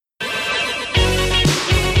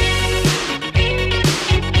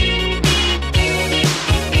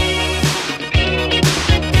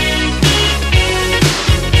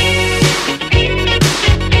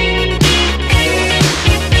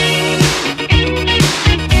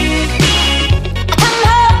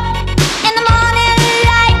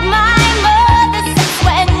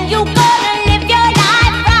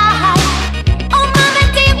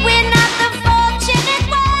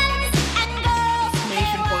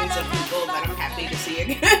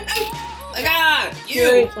music. Like,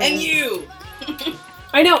 you and you.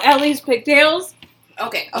 I know, Ellie's pigtails.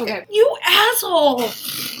 Okay. You asshole!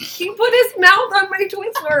 He put his mouth on my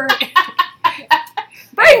Twizzler.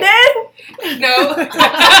 Brendan! No.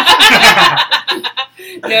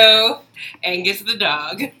 No. Angus the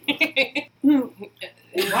dog.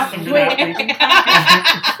 Welcome to that.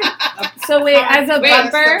 So wait, as a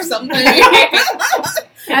bumper,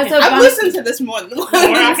 I've listened to this more than once.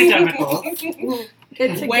 More academical.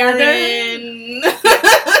 get together. Wherein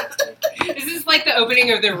Is this like the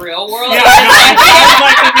opening of The Real World? Yeah, that's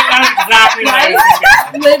exactly what I was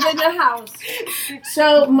thinking. Live in the house.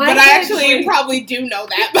 So but I actually probably do know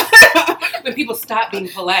that. When people stop being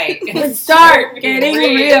polite Let's start getting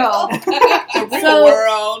real. The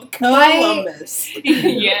world, Columbus.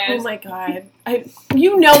 Yes. Oh my god!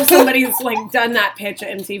 You know somebody's like done that pitch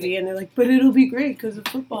at MTV, and they're like, "But it'll be great because of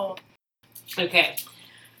football." Okay.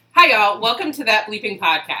 Hi, y'all. Welcome to That Bleeping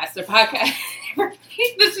Podcast. The podcast.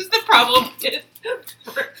 This is the problem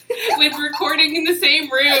with recording in the same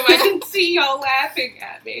room. I can see y'all laughing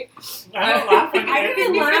at me. I'm laughing. I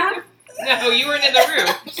didn't laugh. No, you weren't in the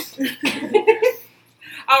room.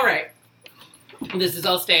 All right. This is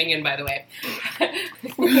all staying in, by the way.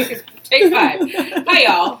 Take 5. Hi,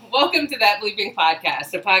 y'all. Welcome to That Bleeping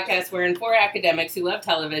Podcast, a podcast wherein 4 academics who love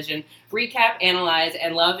television recap, analyze,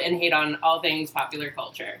 and love and hate on all things popular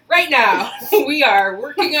culture. Right now, we are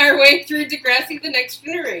working our way through Degrassi: The Next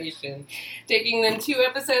Generation, taking them 2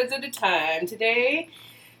 episodes at a time. Today,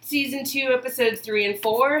 Season 2, Episodes 3 and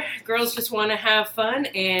 4, Girls Just Want to Have Fun,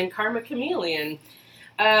 and Karma Chameleon.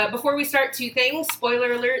 Before we start, 2 things.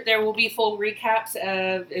 Spoiler alert, there will be full recaps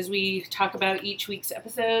as we talk about each week's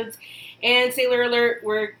episodes. And sailor alert,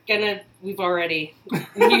 we've already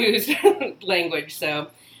used language,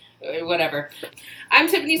 so whatever. I'm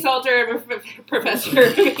Tiffany Salter. I'm a professor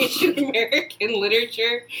of Asian American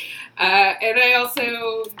literature. And I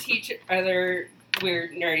also teach other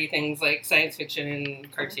weird, nerdy things like science fiction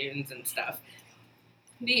and cartoons and stuff.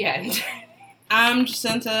 The end. I'm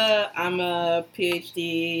Jacinta. I'm a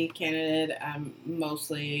PhD candidate. I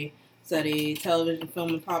mostly study television, film,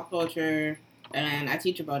 and pop culture, and I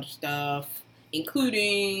teach a bunch of stuff,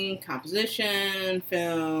 including composition,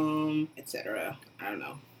 film, etc. I don't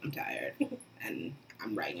know. I'm tired, and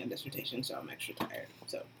I'm writing a dissertation, so I'm extra tired.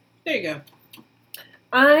 So, there you go.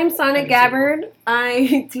 I'm Sana Gabbard.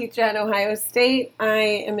 I teach at Ohio State. I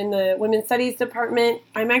am in the Women's Studies department.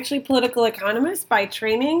 I'm actually political economist by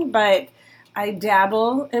training, but I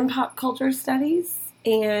dabble in pop culture studies,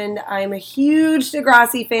 and I'm a huge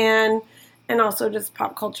Degrassi fan, and also just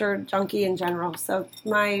pop culture junkie in general. So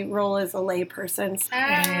my role is a lay person.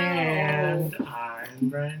 And I'm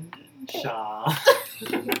Brendan Shaw.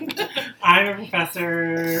 I'm a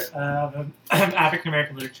professor of African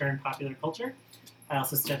American literature and popular culture. I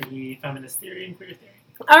also study feminist theory and queer theory.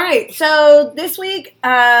 All right, so this week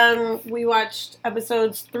we watched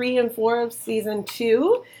episodes 3 and 4 of season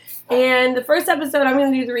 2. And the first episode, I'm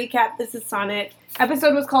going to do the recap. This is Sonnet.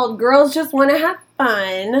 Episode was called Girls Just Want to Have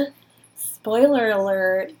Fun. Spoiler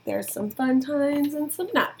alert, there's some fun times and some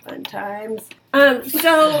not fun times.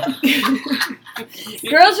 So,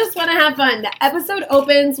 Girls Just Want to Have Fun. The episode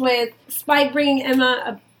opens with Spike bringing Emma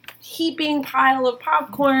a heaping pile of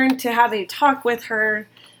popcorn to have a talk with her.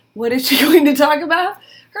 What is she going to talk about?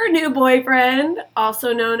 Her new boyfriend,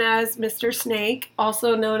 also known as Mr. Snake,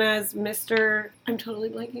 also known as Mr. I'm totally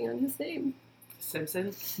blanking on his name.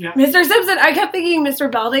 Simpson? Yeah. Mr. Simpson. I kept thinking Mr.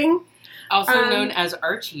 Belding. Also known as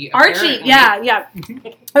Archie. Archie, Apparently. yeah.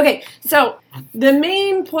 Okay, so the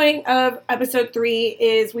main point of episode 3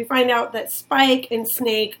 is we find out that Spike and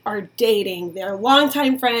Snake are dating. They're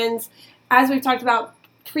longtime friends. As we've talked about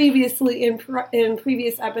previously in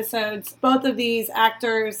previous episodes, both of these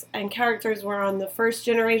actors and characters were on the first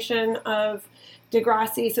generation of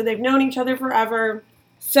Degrassi, so they've known each other forever.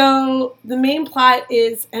 So the main plot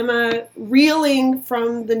is Emma reeling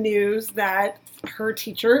from the news that her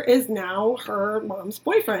teacher is now her mom's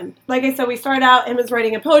boyfriend. Like I said, we start out, Emma's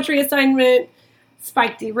writing a poetry assignment.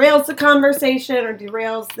 Spike derails the conversation or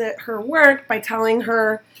derails her work by telling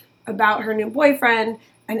her about her new boyfriend.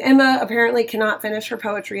 And Emma apparently cannot finish her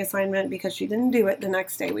poetry assignment because she didn't do it the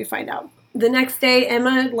next day, we find out. The next day,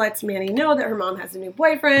 Emma lets Manny know that her mom has a new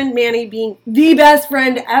boyfriend. Manny, being the best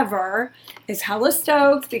friend ever, is hella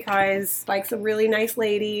stoked because Spike's a really nice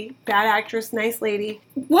lady. Bad actress, nice lady.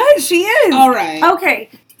 What? She is! All right. Okay.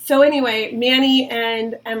 So anyway, Manny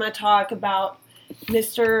and Emma talk about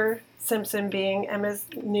Mr. Simpson being Emma's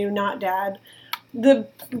new not dad. The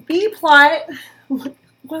B-plot...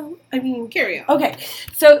 Well, I mean... Carry on. Okay,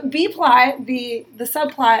 so B-plot, the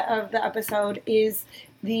subplot of the episode is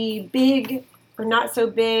the big or not so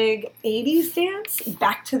big 80s dance,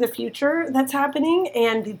 Back to the Future, that's happening,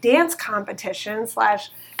 and the dance competition /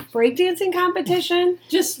 breakdancing competition.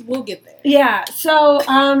 We'll get there. Yeah, so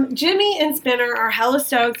Jimmy and Spinner are hella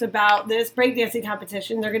stoked about this breakdancing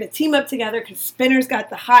competition. They're going to team up together because Spinner's got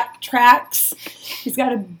the hot tracks. He's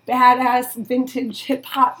got a badass vintage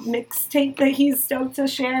hip-hop mixtape that he's stoked to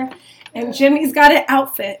share. And Jimmy's got an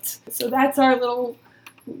outfit. So that's our little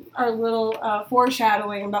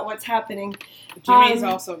foreshadowing about what's happening. Jimmy's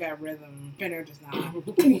also got rhythm. Spinner does not.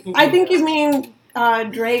 I think you mean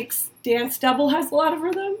Drake's dance double has a lot of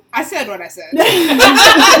rhythm. I said what I said.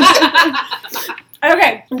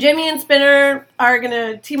 Okay, Jimmy and Spinner are going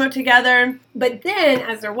to team up together, but then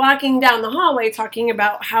as they're walking down the hallway talking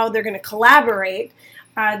about how they're going to collaborate,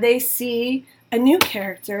 they see a new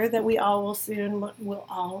character that we all will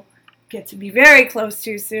all get to be very close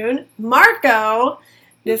to soon. Marco,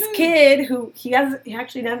 this kid who he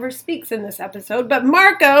actually never speaks in this episode, but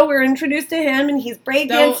Marco, we're introduced to him and he's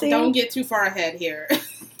breakdancing. Don't get too far ahead here.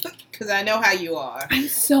 Because I know how you are. I'm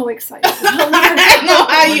so excited. I know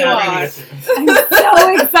how you are. I'm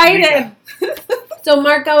so excited. So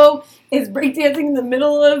Marco is breakdancing in the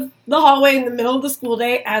middle of the hallway in the middle of the school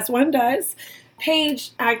day, as one does.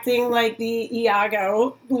 Paige acting like the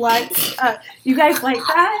Iago. You guys like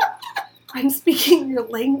that? I'm speaking your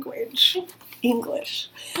language. English.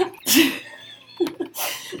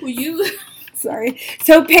 Will you... Sorry.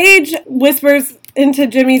 So Paige whispers into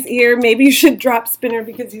Jimmy's ear, maybe you should drop Spinner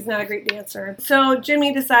because he's not a great dancer. So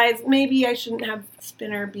Jimmy decides maybe I shouldn't have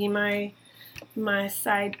Spinner be my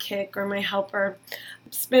sidekick or my helper.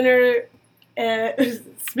 Spinner's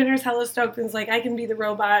hella stoked and is like, I can be the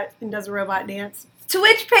robot, and does a robot dance. To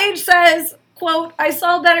which Paige says, quote, I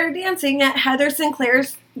saw better dancing at Heather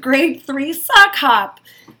Sinclair's grade 3 sock hop.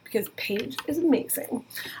 Because Paige is amazing.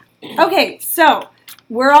 Okay, so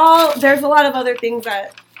there's a lot of other things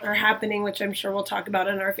that are happening, which I'm sure we'll talk about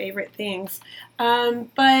in our favorite things.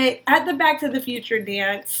 But at the Back to the Future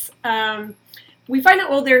dance, we find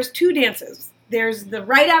out, there's 2 dances. There's the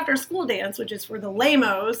right after school dance, which is for the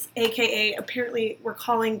lamos, a.k.a. apparently we're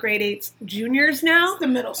calling grade 8s juniors now. It's the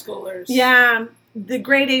middle schoolers. Yeah, the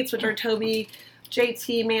grade 8s, which are Toby,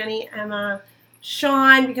 JT, Manny, Emma,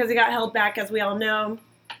 Sean, because he got held back, as we all know.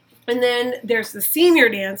 And then there's the senior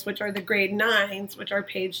dance, which are the grade 9s, which are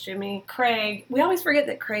Paige, Jimmy, Craig. We always forget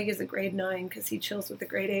that Craig is a grade 9 because he chills with the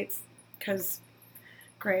grade 8s because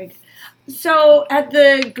Craig. So at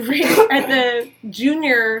the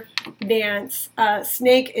junior dance,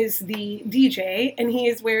 Snake is the DJ, and he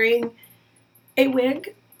is wearing a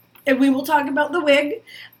wig. And we will talk about the wig.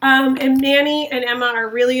 And Manny and Emma are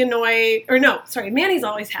really annoyed. Manny's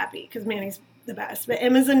always happy because Manny's the best. But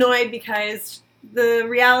Emma's annoyed because the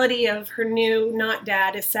reality of her new not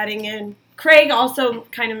dad is setting in. Craig also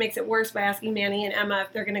kind of makes it worse by asking Manny and Emma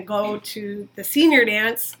if they're going to go to the senior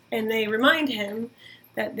dance, and they remind him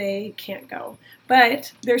that they can't go.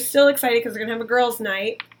 But they're still excited because they're going to have a girls'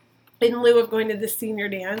 night in lieu of going to the senior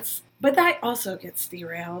dance. But that also gets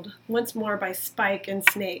derailed once more by Spike and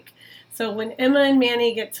Snake. So when Emma and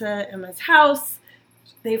Manny get to Emma's house,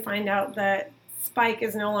 they find out that Spike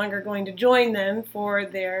is no longer going to join them for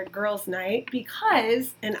their girls' night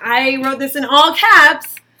because, and I wrote this in all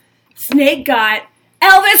caps, Snake got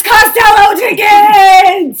Elvis Costello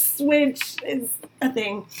tickets, which is a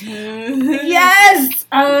thing. Yes!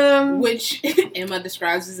 Which Emma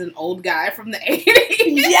describes as an old guy from the 80s.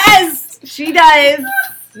 Yes, she does.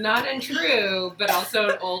 Not untrue, but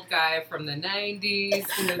also an old guy from the 90s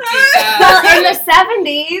and the 2000s. Well, in the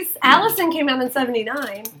 70s, Allison came out in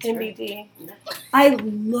 79 in BD. I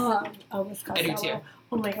love Elvis Costello. I do too.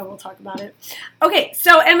 Oh my god, we'll talk about it. Okay,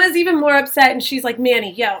 so Emma's even more upset, and she's like,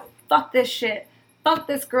 Manny, yo, fuck this shit. Fuck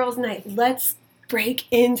this girls' night. Let's break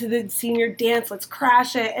into the senior dance. Let's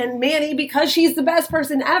crash it. And Manny, because she's the best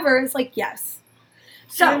person ever, is like, yes.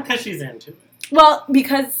 So, because she's into it. Well,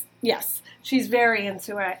 because, yes. She's very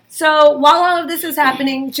into it. So while all of this is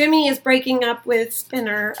happening, Jimmy is breaking up with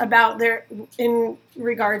Spinner in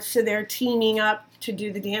regards to their teaming up to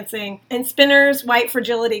do the dancing. And Spinner's white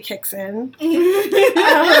fragility kicks in.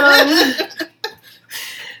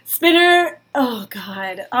 Spinner, oh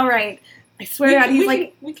God. All right. I swear to God, he's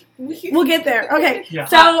like, we'll get there. Okay. Yeah.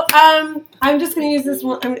 So I'm just going to use this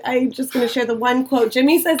one. I'm just going to share the one quote.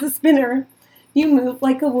 Jimmy says to Spinner, you move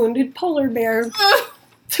like a wounded polar bear.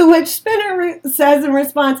 To which Spinner says in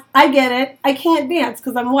response, I get it. I can't dance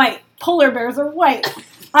because I'm white. Polar bears are white.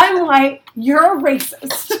 I'm white. You're a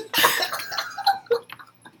racist.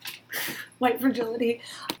 White fragility.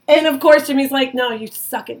 And of course, Jimmy's like, no, you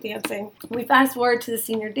suck at dancing. We fast forward to the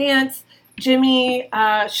senior dance. Jimmy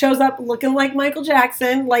shows up looking like Michael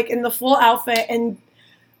Jackson, like in the full outfit, and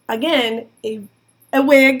again, a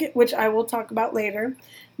wig, which I will talk about later,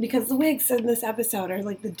 because the wigs in this episode are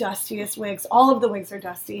like the dustiest wigs. All of the wigs are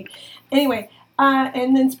dusty. Anyway,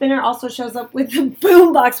 and then Spinner also shows up with a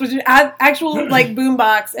boombox, which is an actual like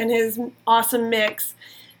boombox, and his awesome mix.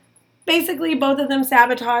 Basically, both of them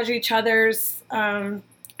sabotage each other's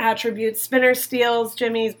attributes. Spinner steals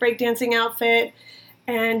Jimmy's breakdancing outfit,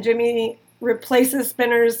 and Jimmy replaces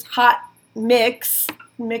Spinner's hot mix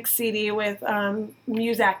CD with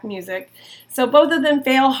Muzak music. So both of them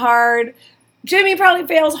fail hard. Jimmy probably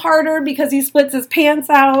fails harder because he splits his pants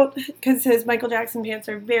out because his Michael Jackson pants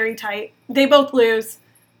are very tight. They both lose.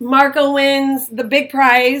 Marco wins the big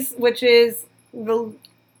prize, which is the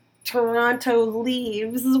Toronto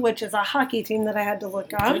Leaves, which is a hockey team that I had to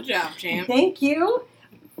look up. Good job, champ. Thank you.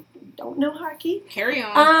 Don't know hockey. Carry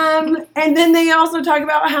on. And then they also talk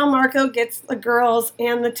about how Marco gets the girls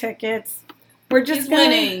and the tickets. We're just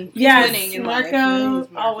winning. Yes, He's winning in life. Marco,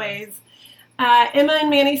 He's Marco. always. Emma and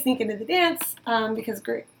Manny sneak into the dance because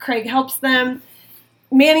Craig helps them.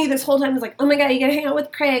 Manny this whole time is like, oh my god, you gotta hang out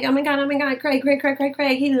with Craig. Oh my god,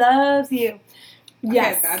 Craig. He loves you.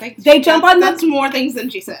 Yes. Okay, I think They jump on the- That's more things than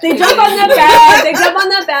she said. They jump on the bed. They jump on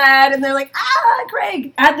the bed, and they're like,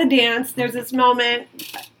 Craig. At the dance, there's this moment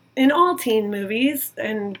in all teen movies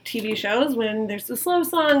and TV shows when there's a slow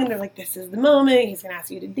song, and they're like, this is the moment. He's going to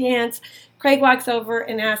ask you to dance. Craig walks over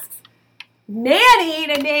and asks Manny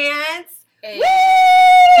to dance. Hey. Woo!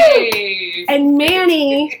 Hey. And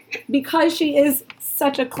Manny, because she is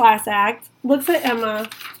such a class act, looks at Emma,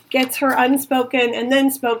 gets her unspoken and then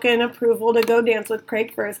spoken approval to go dance with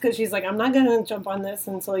Craig first, because she's like, I'm not going to jump on this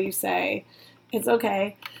until you say it's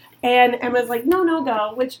okay. And Emma's like, no,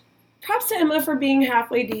 go, which props to Emma for being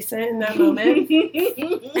halfway decent in that moment.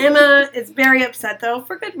 Emma is very upset, though,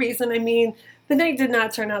 for good reason. I mean, the night did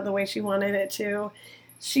not turn out the way she wanted it to.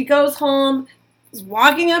 She goes home, is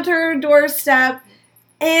walking up to her doorstep,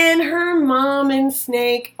 and her mom and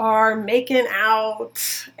Snake are making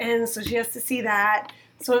out. And so she has to see that.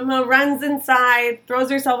 So Emma runs inside,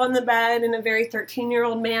 throws herself on the bed in a very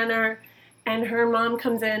 13-year-old manner. And her mom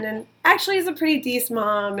comes in and actually is a pretty decent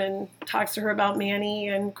mom and talks to her about Manny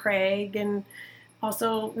and Craig and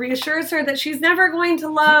also reassures her that she's never going to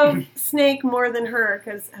love Snake more than her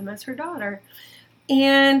because Emma's her daughter.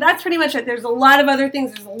 And that's pretty much it. There's a lot of other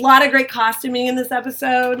things. There's a lot of great costuming in this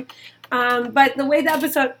episode. But the way the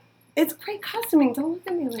episode... It's great costuming. Don't look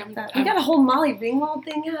at me like that. We got a whole Molly Ringwald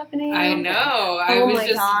thing happening. I know. I Oh was my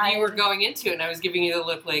just, God. you were going into it, and I was giving you the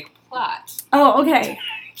look like plot. Oh, okay.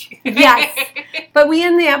 Yes. But we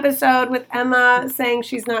end the episode with Emma saying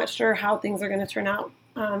she's not sure how things are going to turn out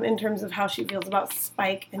in terms of how she feels about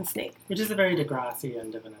Spike and Snake. Which is a very Degrassi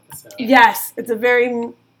end of an episode. Yes, it's a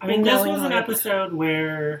very... I mean, this was an melancholy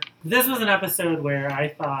episode where I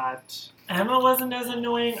thought Emma wasn't as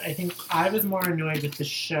annoying. I think I was more annoyed with the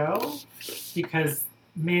show because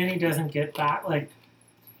Manny doesn't get back. Like,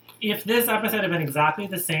 if this episode had been exactly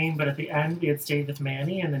the same, but at the end we had stayed with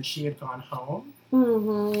Manny and then she had gone home.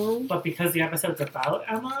 Mm-hmm. But because the episode's about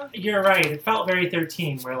Emma, you're right. It felt very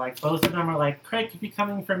 13, where like both of them are like, Craig could be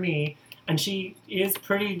coming for me. And she is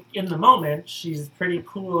pretty, in the moment, she's pretty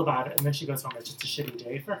cool about it. And then she goes home. It's just a shitty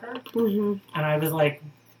day for her. Mm-hmm. And I was like,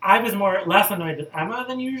 less annoyed with Emma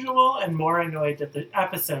than usual and more annoyed that the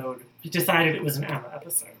episode decided it was an Emma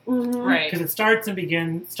episode. Mm-hmm. Right. Because it starts and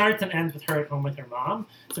ends with her at home with her mom.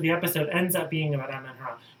 So the episode ends up being about Emma and her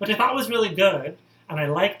mom, which I thought was really good. And I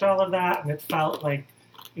liked all of that. And it felt like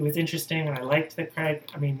it was interesting. And I liked that Craig,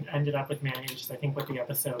 ended up with Manny, which is, I think, what the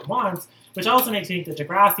episode wants. Which also makes me think that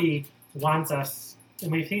Degrassi wants us,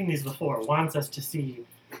 and we've seen these before, wants us to see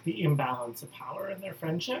the imbalance of power in their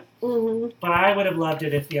friendship. Mm-hmm. But I would have loved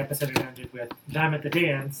it if the episode had ended with them at the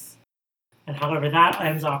dance, and however that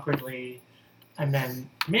ends awkwardly, and then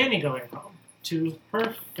Manny going home to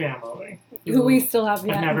her family. Who we still have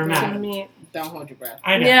yet never to met. meet. Don't hold your breath.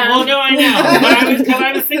 I know. Yeah. Well, no, I know. But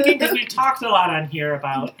I was thinking, because we talked a lot on here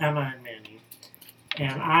about Emma and Manny.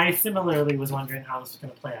 And I similarly was wondering how this was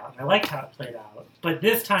going to play out. And I liked how it played out. But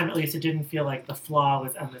this time, at least, it didn't feel like the flaw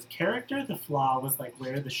was Emma's character. The flaw was, like,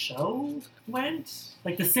 where the show went.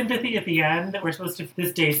 Like, the sympathy at the end that we're supposed to...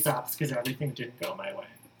 This day sucks because everything didn't go my way.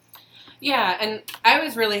 Yeah, and I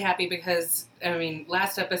was really happy because,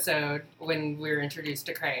 last episode, when we were introduced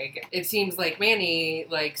to Craig, it seems like Manny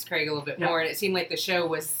likes Craig a little bit more, and it seemed like the show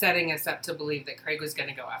was setting us up to believe that Craig was going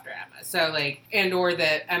to go after Emma. So, or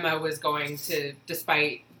that Emma was going to,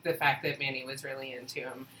 despite the fact that Manny was really into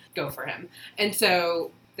him, go for him. And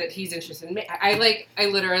so... that he's interested in me. I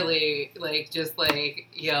literally, just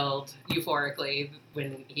yelled euphorically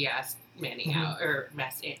when he asked Manny out, or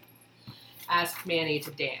ask Manny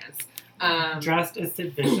to dance. Dressed as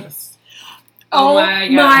Sid Vicious. Oh my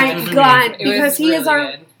God. It was God. It was Because he is really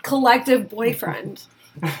our good. collective boyfriend.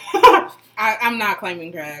 I'm not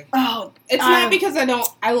claiming Craig. Oh, It's not because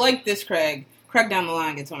I like this Craig. Craig down the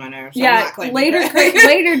line gets on my nerves. So I'm yeah. not claiming Later, Craig.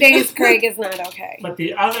 later days, Craig is not okay. But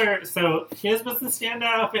the other, so his was the standout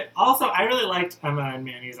outfit. Also, I really liked Emma and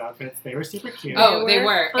Manny's outfits. They were super cute. Oh, they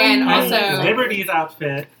were. And amazing. also, Liberty's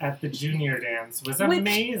outfit at the junior dance was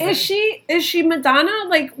amazing. Is she Madonna?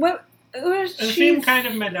 Like what? It She seemed kind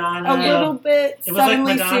of Madonna. a little bit. It was like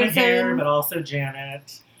Suddenly Madonna Susan. hair, but also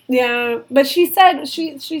Janet. Yeah, but she said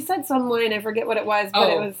she said some line. I forget what it was, but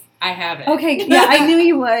it was I have it. okay. Yeah, I knew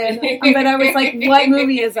you would, but I was like, what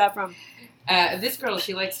movie is that from? This girl,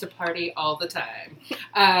 she likes to party all the time,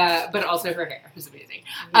 but also her hair is amazing.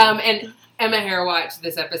 And Emma Hare watched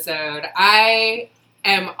this episode. I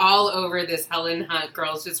am all over this Helen Hunt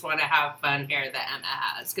girls just want to have fun hair that Emma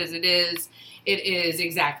has, because it is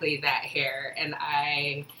exactly that hair, and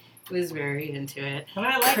I was very into it. And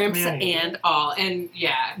I like Crimps Manny. and all, and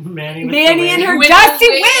yeah. Manny and her With dusty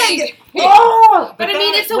the wig. Oh, But I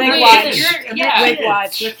mean, it's a Wig wig. watch. You're, And yeah. Wig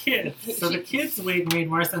watch. The kids. So the kids' wig made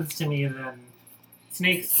more sense to me than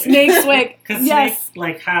Snake's wig. Snake's wig. Because Yes.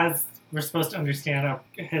 Snake, we're supposed to understand,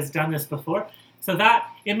 has done this before. So that,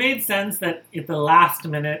 it made sense that at the last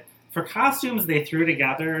minute, for costumes they threw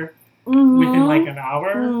together within like an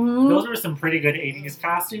hour. Mhm. Those were some pretty good 80s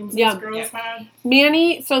costumes Yeah. these girls had.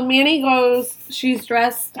 Manny goes, she's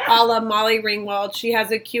dressed a la Molly Ringwald. She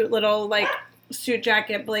has a cute little, like, suit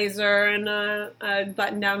jacket blazer and a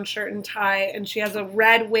button-down shirt and tie, and she has a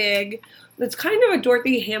red wig that's kind of a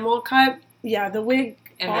Dorothy Hamill cut. Yeah, the wig.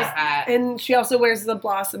 And the hat. And she also wears the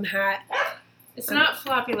blossom hat. It's not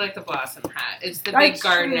floppy like the blossom hat. It's the That's big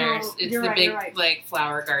gardeners. true. It's You're the right, big you're right. like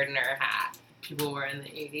flower gardener hat people wore in the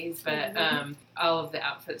 80s. But all of the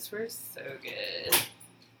outfits were so good.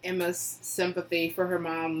 Emma's sympathy for her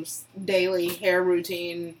mom's daily hair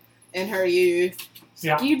routine in her youth.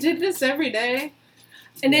 Yeah. You did this every day.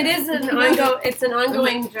 And it is an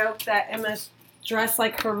ongoing joke that Emma's dressed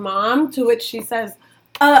like her mom, to which she says,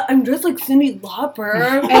 I'm dressed like Cyndi Lauper.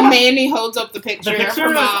 And Manny holds up the picture, The picture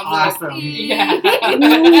of her was mom. awesome. Yeah.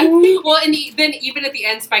 Mhm. Well, and then even at the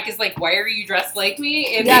end, Spike is like, "Why are you dressed like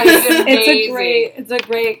me?" And Yes, it's amazing. it's a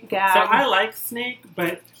great gag. So I like Snake,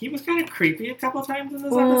 but he was kind of creepy a couple times in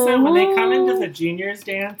this episode when they come into the juniors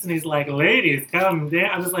dance and he's like, "Ladies, come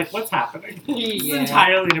dance." I was like, "What's happening?" This is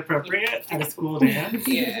entirely inappropriate at a school dance.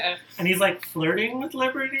 Yeah. And he's like flirting with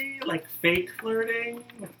Liberty, like fake flirting.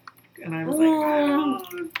 And I was like,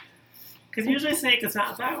 oh. Because usually Snake is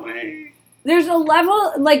not that way. There's a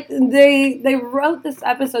level, like, they wrote this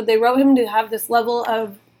episode, they wrote him to have this level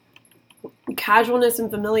of casualness and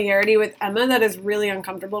familiarity with Emma that is really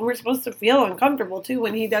uncomfortable. And we're supposed to feel uncomfortable, too,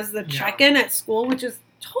 when he does the check-in at school, which is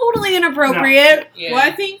totally inappropriate. Yeah. Well,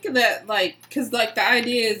 I think that, because, the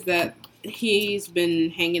idea is that he's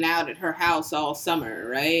been hanging out at her house all summer,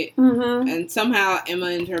 right? Mm-hmm. And somehow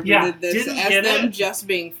Emma interpreted this didn't as get them it. just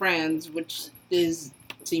being friends, which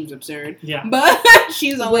seems absurd. Yeah. But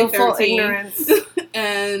she's only Willful 13. ignorance.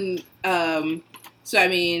 And, so, I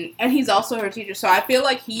mean, and he's also her teacher. So I feel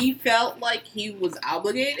like he felt like he was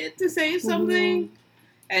obligated to say something.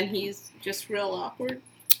 And he's just real awkward.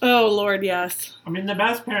 Oh, Lord, yes. I mean, the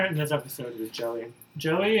best parent in this episode was Joey.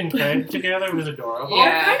 Joey and Craig together was adorable.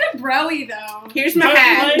 Yeah. Kind of broy, though. Here's my But,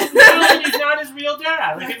 hat. like, no, he's not his real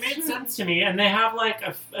dad. Like, it made sense to me. And they have, like,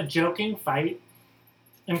 a joking fight.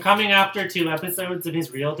 And coming after 2 episodes of his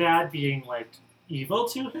real dad being, like, evil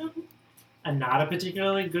to him and not a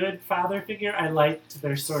particularly good father figure, I liked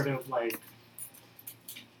their sort of, like...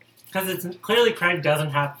 Because it's clearly Craig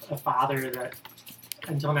doesn't have a father that,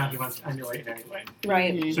 until now, he wants to emulate in any way.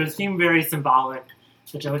 Right. Mhm. So it seemed very symbolic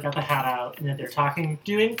that Joey got the hat out and that they're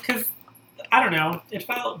doing, because, I don't know, it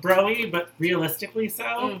felt broy, but realistically so.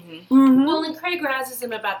 Mhm. Mm-hmm. Well, and Craig razzes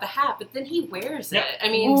him about the hat, but then he wears Yep. it. I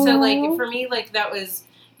mean, so like for me, like that was,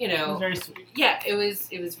 you It was know, very sweet. yeah, it was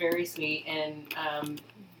very sweet and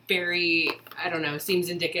very, I don't know, seems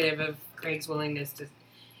indicative of Craig's willingness to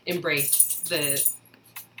embrace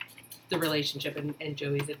the relationship and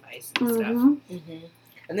Joey's advice and stuff. Mm-hmm.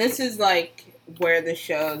 And this is where the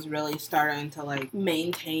show is really starting to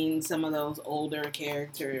maintain some of those older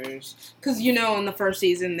characters, because in the first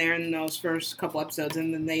season they're in those first couple episodes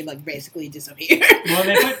and then they basically disappear. Well,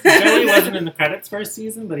 Joey wasn't in the credits first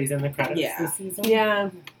season, but he's in the credits Yeah. this season. Yeah.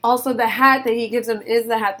 Also, the hat that he gives him is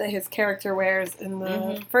the hat that his character wears in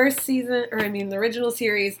the first season, the original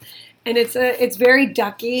series. And it's very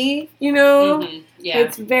ducky, Mhm. Yeah.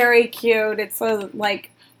 It's very cute. It's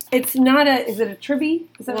It's not a. Is it a trilby?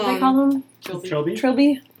 Is that what they call them? Trilby?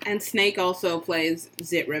 Trilby. And Snake also plays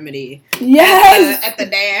Zit Remedy Yes. at the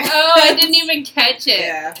dance. Oh, I didn't even catch it.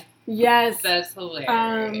 Yeah. Yes. That's hilarious.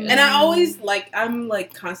 And I always I'm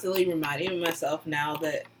constantly reminding myself now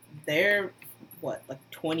that they're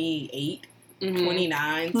 28,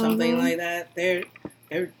 29, something like that. They're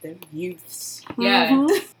youths. Yeah.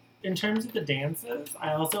 Mhm. In terms of the dances,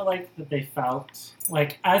 I also like that they felt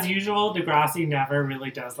like, as usual, Degrassi never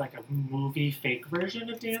really does like a movie fake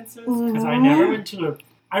version of dances because I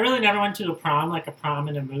really never went to a prom like a prom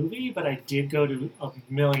in a movie, but I did go to a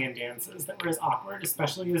million dances that were as awkward,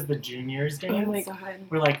 especially as the juniors dance. Oh my god.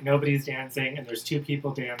 Where like nobody's dancing and there's two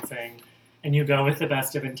people dancing, and you go with the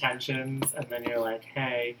best of intentions, and then you're like,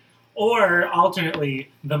 hey. Or alternately,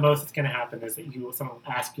 the most that's going to happen is that someone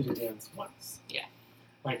will ask you to dance once. Yeah.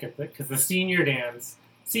 Like, because the senior dance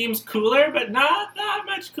seems cooler, but not that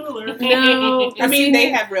much cooler. No. I mean, they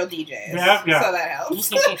have real DJs, Yeah. so that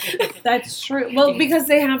helps. That's true. Well, because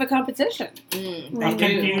they have a competition. Mm. A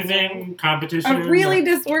confusing competition. A really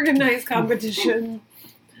disorganized competition.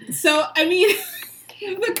 So, I mean,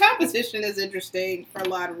 the competition is interesting for a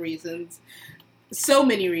lot of reasons. So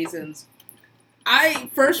many reasons. I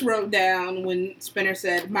first wrote down when Spinner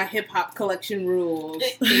said, my hip-hop collection rules.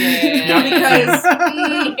 Yeah.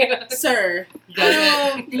 Because, sir,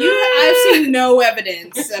 I've seen no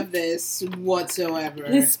evidence of this whatsoever.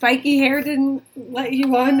 His spiky hair didn't let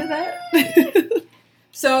you on to that?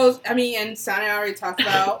 So, I mean, and Sana already talked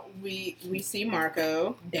about, we see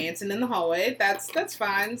Marco dancing in the hallway. That's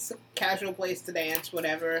fine. It's a casual place to dance,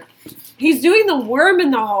 whatever. He's doing the worm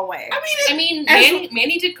in the hallway. I mean,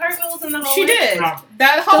 Manny did cartwheels in the hallway. She did. Yeah.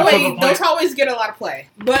 That hallway, That's the those point. hallways get a lot of play.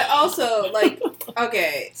 But also,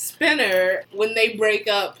 okay, Spinner, when they break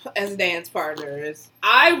up as dance partners,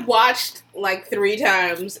 I watched 3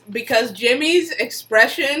 times because Jimmy's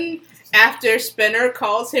expression after Spinner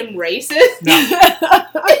calls him racist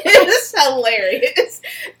is hilarious.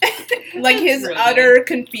 His really utter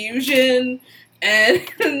confusion and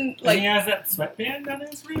And he has that sweatband on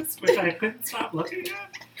his wrist, which I couldn't stop looking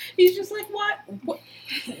at. he's just like, what?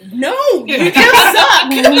 No, you just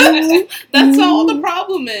suck. That's all the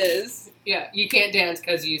problem is. Yeah, you can't dance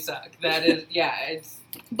because you suck. That is, it's...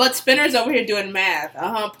 But Spinner's over here doing math.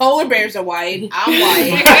 Polar bears are white. I'm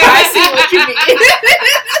white. I see what you mean.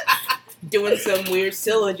 Doing some weird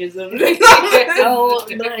syllogism. Oh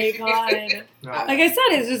my god. No. Like I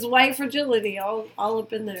said, it's just white fragility all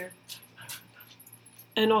up in there.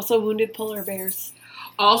 And also wounded polar bears.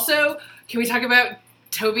 Also, can we talk about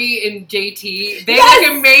Toby and JT? They Yes!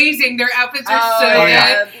 look amazing. Their outfits are so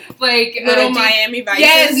yeah. good. Like Little Miami Vices.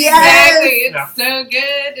 Yes, Yes! exactly. It's so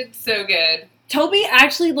good. It's so good. Toby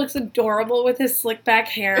actually looks adorable with his slick back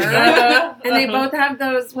hair. Uh-huh. And they both have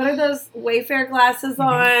those, what are those Wayfair glasses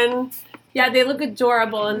on? Yeah, they look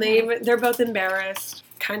adorable, and they're both embarrassed,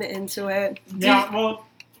 kind of into it. Yeah, well,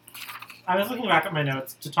 I was looking back at my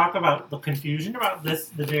notes to talk about the confusion about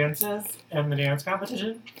the dances and the dance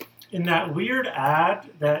competition. In that weird ad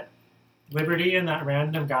that Liberty and that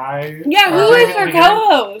random guy... Yeah, are who is doing their together,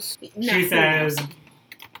 co-host? She says,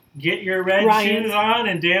 get your red Ryan. shoes on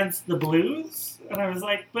and dance the blues. And I was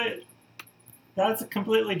like, but that's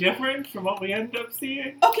completely different from what we end up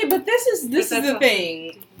seeing. Okay, but this is But that's the a-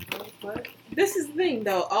 thing. This is the thing,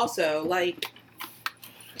 though. Also,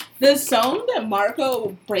 the song that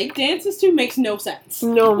Marco breakdances to makes no sense.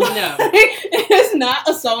 No. No. It's not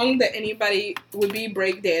a song that anybody would be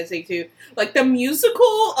breakdancing to. The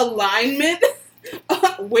musical alignment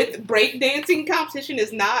with breakdancing competition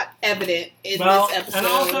is not evident in this episode. And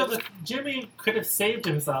also, Jimmy could have saved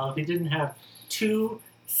himself. He didn't have 2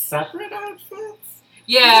 separate outfits.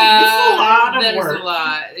 Yeah, This is a lot of that work. is a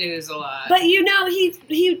lot. It is a lot. But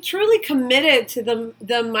he truly committed to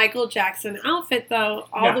the Michael Jackson outfit, though,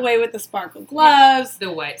 all the way with the sparkle gloves,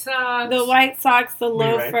 the white socks. the white socks, the Wait,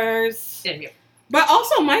 right? loafers. Yeah. But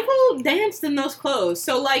also, Michael danced in those clothes,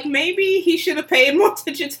 so maybe he should have paid more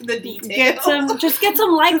attention to the details. Just get some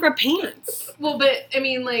lycra pants. Well, but I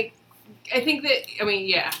mean, I think that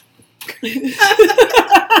yeah.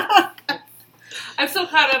 I'm still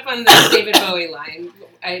caught up on the David Bowie line.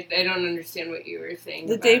 I don't understand what you were saying.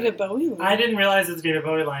 The about David it. Bowie line. I didn't realize it was a David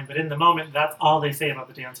Bowie line, but in the moment, that's all they say about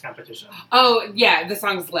the dance competition. Oh yeah, the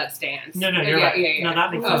song's "Let's Dance." No, you're yeah, right. Yeah. No,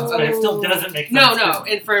 that makes Oh, sense, but it still doesn't make sense. No,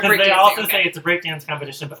 and for Because they breakdancing, also okay. say it's a breakdance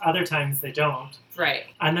competition, but other times they don't. Right.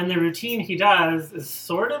 And then the routine he does is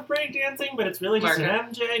sort of breakdancing, but it's really just an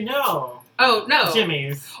MJ. No. Oh no,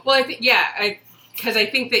 Jimmy's. Well, I think because I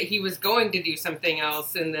think that he was going to do something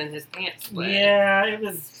else, and then his pants split. Yeah, it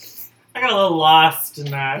was. I got a little lost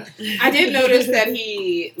in that. I did notice that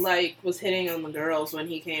he was hitting on the girls when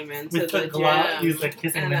he came into With the the glove, gym. he was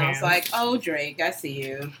kissing and the I hands. was like, "Oh, Drake, I see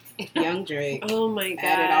you, young Drake, Oh my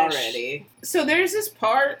at it gosh. already." So there's this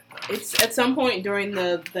part. It's at some point during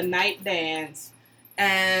the night dance,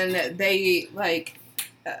 and they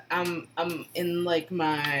I'm in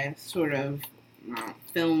my sort of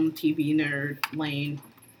film TV nerd lane.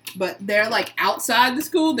 But they're outside the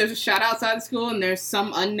school. There's a shot outside the school, and there's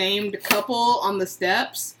some unnamed couple on the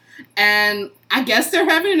steps. And I guess they're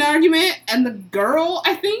having an argument, and the girl,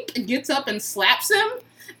 I think, gets up and slaps him.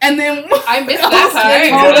 And then I missed that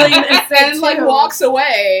part. Totally missed it and too. walks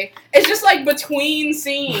away. It's just between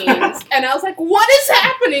scenes, and I was like, "What is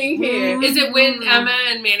happening here?" Is it when Emma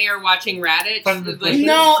and Manny are watching Raditz? From the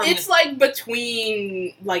No, from it's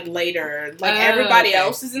between later. Oh, Everybody okay.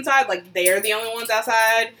 else is inside. They're the only ones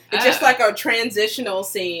outside. It's just a transitional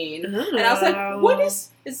scene. And I was like, what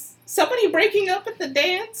is somebody breaking up at the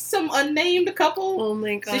dance? Some unnamed couple? Oh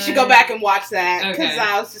my god. So you should go back and watch that. Because Okay.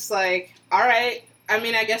 I was just like, all right. I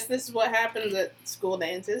mean, I guess this is what happens at school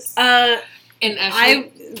dances. And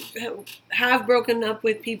Ashley, I have broken up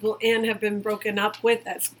with people and have been broken up with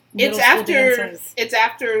at middle It's school after dances. it's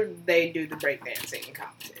after they do the breakdancing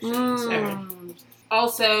competition. So. Mm.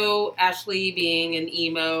 also Ashley being an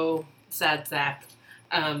emo sad sack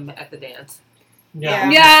at the dance. Yeah.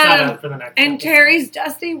 Yeah. Set up for the next And episode. Terry's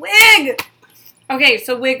dusty wig. Okay,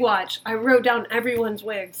 so wig watch. I wrote down everyone's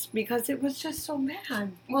wigs because it was just so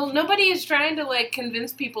bad. Well, nobody is trying to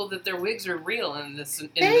convince people that their wigs are real in this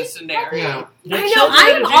They scenario. Yeah. The I know. children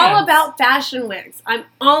I'm dance. all about fashion wigs. I'm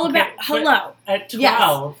all Okay, about. but- Hello. At 12,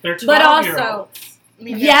 Yes. they're 12 But also, year-olds. I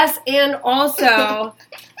mean, yes, and also,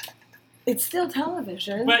 it's still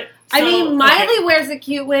television. But, I so, mean, okay. Miley wears a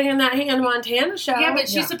cute wig in that Hannah Montana show. Yeah, but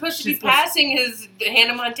she's Yeah. supposed to She's be supposed- passing his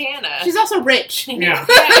Hannah Montana. She's also rich. Yeah.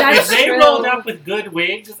 That's If they true. rolled up with good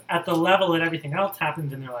wigs at the level that everything else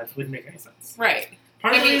happens in their lives, wouldn't make any sense. Right.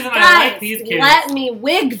 Part of the I mean, reason I Guys, like these kids. let me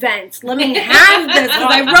wig vent. Let me have this because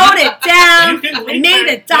I wrote it down. You can I leave made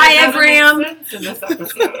that- a that doesn't diagram. make sense in this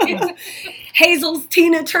episode. Hazel's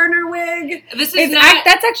Tina Turner wig. This is It's not.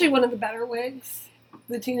 that's actually one of the better wigs.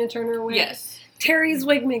 The Tina Turner wig. Yes. Terry's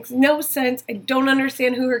wig makes no sense. I don't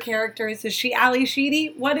understand who her character is. Is she Ali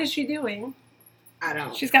Sheedy? What is she doing? I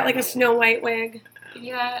don't. She's got a Snow White wig.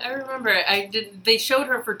 Yeah, I remember. They showed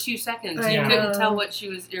her for 2 seconds. I You know. couldn't tell what she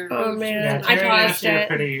was. Or Oh, who she man. was. I Terry paused and Ashley are it.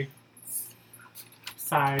 pretty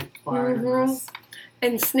sidebar. Mhm.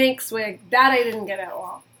 And Snake's wig. That I didn't get at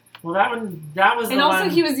all. Well, that was And the also one.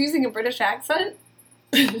 he was using a British accent.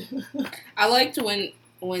 I liked when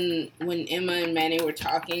Emma and Manny were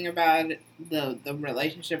talking about the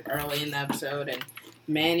relationship early in the episode, and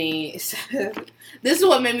Manny said, "This is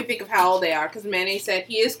what made me think of how old they are." Because Manny said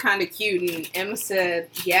he is kind of cute, and Emma said,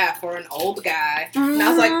 "Yeah, for an old guy." And I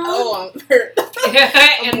was like, Mhm. "Oh, I'm hurt."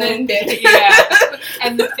 and then wounded. yeah,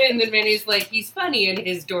 and then Manny's like, he's funny in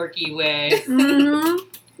his dorky way. hmm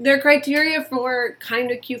Their criteria for kind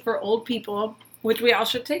of cute for old people, which we all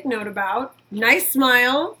should take note about: nice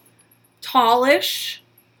smile, tallish,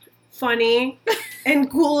 funny, and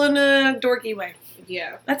cool in a dorky way.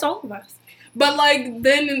 Yeah, That's all of us. but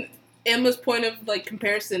then Emma's point of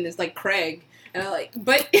comparison is Craig, and I'm like,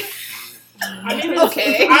 but I mean,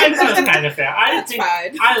 okay, that's kind of fair. I that's think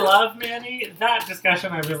fine. I love Manny. That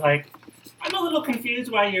discussion, I was like, I'm a little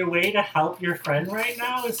confused why your way to help your friend right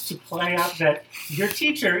now is to play up that your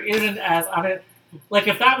teacher isn't as on it. Like,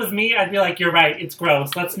 if that was me, I'd be like, you're right, it's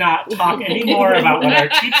gross. Let's not talk anymore about what our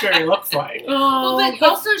teacher looks like. Oh, Well, but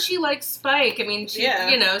also she likes Spike. I mean, she, Yeah.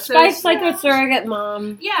 so Spike's like a surrogate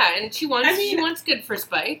mom. yeah, and she wants I mean- she wants good for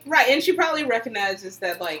Spike. Right, and she probably recognizes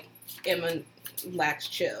that Emma lacks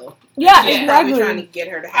chill. Yeah, Yeah. Probably trying to exactly. get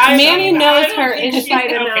her to have Manny some. knows I don't her think inside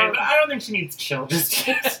she, and okay, out. but I don't think she needs chill. Just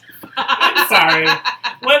I'm sorry.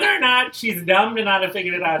 Whether or not she's dumb to not have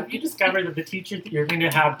figured it out, if you discover that the teacher that you're going to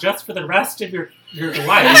have just for the rest of your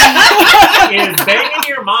life is banging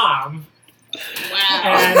your mom, Wow.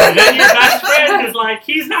 and then your best friend is like,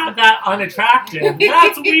 he's not that unattractive.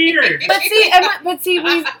 That's weird. But see,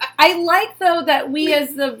 Emma, I like though that we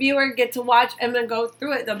as the viewer get to watch Emma go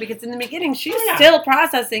through it though, because in the beginning she's Oh, yeah. still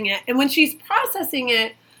processing it, and when she's processing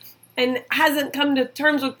it and hasn't come to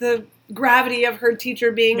terms with the gravity of her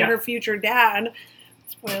teacher being Yeah. her future dad.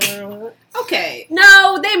 Spoiler alert. Okay.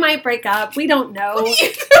 No, they might break up. We don't know.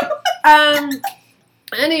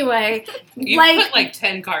 Anyway, You like put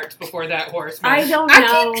 10 carts before that horse. man. I don't I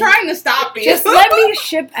know. keep trying to stop you. Just let me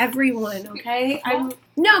ship everyone, okay?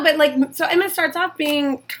 No, but like, so Emma starts off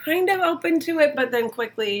being kind of open to it, but then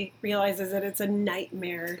quickly realizes that it's a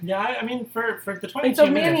nightmare. Yeah, I mean, for the 22 And so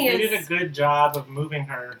minutes, Manny they is- did a good job of moving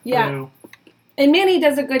her Yeah. through. And Manny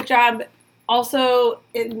does a good job also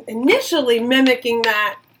initially mimicking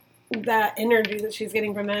that energy that she's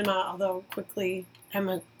getting from Emma, although quickly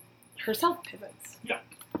Emma herself pivots.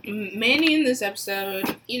 Manny in this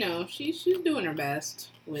episode, you know, she's doing her best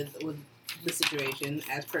with the situation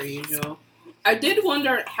as per usual. I did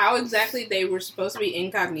wonder how exactly they were supposed to be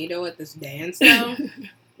incognito at this dance though,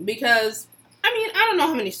 because I mean I don't know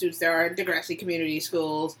how many students there are at Degrassi Community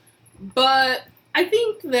Schools, but I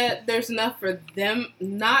think that there's enough for them,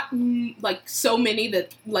 not like so many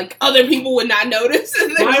that like other people would not notice.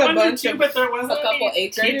 And there's I a wonder bunch too, of but there wasn't a couple any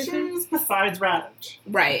eighth graders. teachers besides Radich.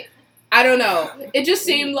 Right. I don't know. It just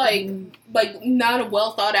seemed like not a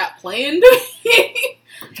well thought out plan.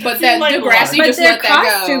 But that like Degrassi But just their let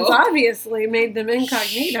that costumes go. obviously made them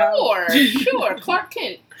incognito. Sure. Clark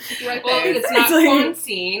Kent, right Well, there. it's not It's like- Quan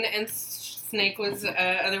scene, and Snake was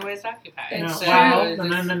otherwise occupied. Yeah, So well, it's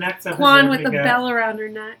and then the next episode Quan with we the get- bell around her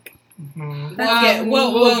neck. Mhm.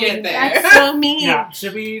 We'll get there. That's so mean. Yeah,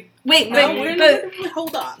 should we? Wait, No, but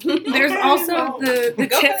hold on. there's Okay, also well. the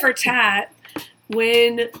Go tit ahead. for tat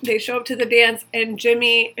when they show up to the dance and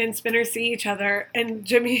Jimmy and Spinner see each other and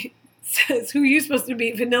Jimmy says, "Who are you supposed to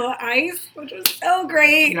be? Vanilla Ice?" Which was so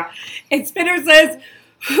great. Yeah. And Spinner says,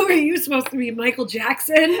 "Who are you supposed to be? Michael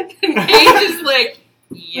Jackson?" he's just like,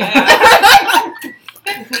 yeah.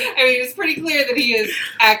 I mean, it's pretty clear that he is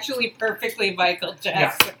actually perfectly Michael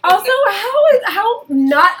Jackson. Also, how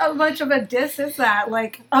not much of a diss is that?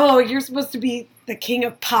 Like, oh, you're supposed to be the king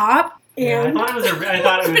of pop, Yeah, I and thought it was. I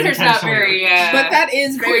thought it was Spinner's not intentional. very. But that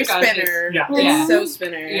is very quick on his- Spinner. Yeah. It's Yeah. so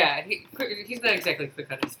Spinner. Yeah, he's not exactly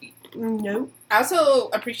quick on his feet. nope. I also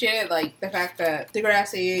appreciated like the fact that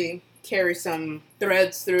Degrassi carries some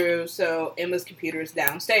threads through, so Emma's computer is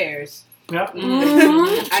downstairs. Yep.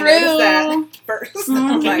 Mhm, I true. noticed that first.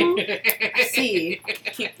 I was Mhm. like, I see.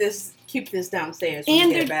 Keep this downstairs when And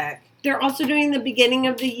we they're- get back. They're also doing the beginning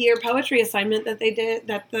of the year poetry assignment that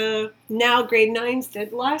the now grade 9s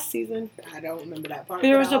did last season. I don't remember that part.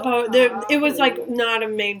 There but was a I'll it was believe like it. not a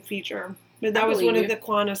main feature, but that I was one believe of you. the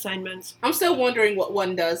Quan assignments. I'm still wondering what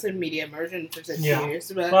one does in media immersion for 6 Yeah.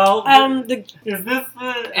 years. But Well, The is this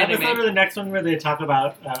the Anime. episode or the next one where they talk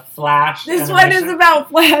about Flash? this one is animation? about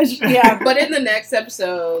Flash. Yeah. but in the next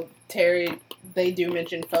episode, they do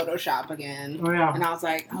mention Photoshop again. Oh yeah, And I was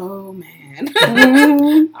like, oh man.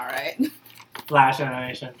 Mhm. All right. Flash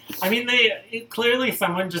animation. I mean, clearly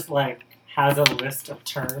someone just like has a list of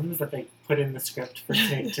terms that they put in the script for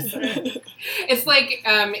Snake to say. It's like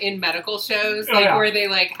in medical shows, Oh, like yeah. where they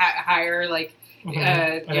like hire like Mhm. you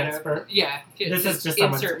An know, expert. yeah. This is just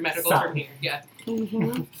insert someone's medical son. term here. Yeah.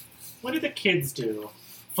 Mhm. What do the kids do?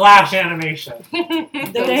 Flash animation.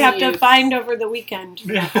 That they have to find over the weekend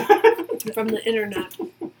Yeah. from the internet.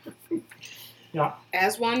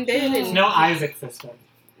 As one did. There's no Isaac system.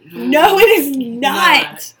 No, it is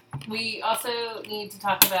not. We also need to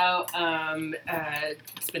talk about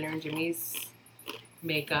Spinner and Jimmy's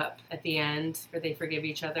makeup at the end, where they forgive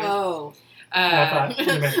each other. Oh. I thought you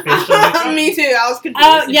meant facial makeup. Me too. I was confused.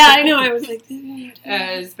 Oh, yeah, I know. I was like,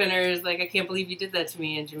 Spinner's like, I can't believe you did that to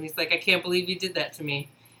me, and Jimmy's like, I can't believe you did that to me.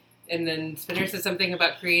 And then Spinner says something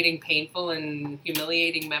about creating painful and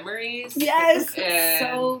humiliating memories. yes, And-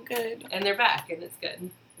 so good. And they're back, and it's good.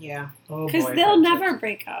 Yeah. Oh, Because boy, they'll friendships. never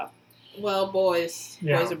break up. Well, boys.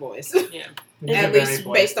 Yeah. Boys are boys. Yeah. It is a At very least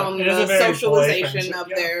boy based friend- on it is a the very boy socialization friendship, of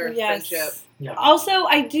yeah. their Yes. friendship. Yeah. Also,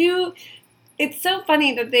 I do. It's so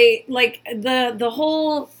funny that they like the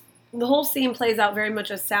whole scene plays out very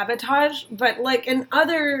much as sabotage, but like in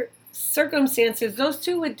other circumstances, those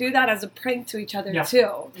two would do that as a prank to each other Yeah.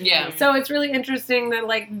 too. Yeah. So it's really interesting that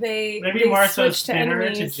like they Maybe they more so switch to Spinner to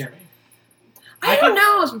enemies. Jimmy. I I don't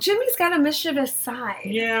could- know. Jimmy's got a mischievous side.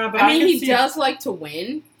 Yeah, but I mean, can he see- does like to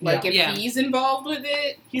win. Like, if Yeah. he's involved with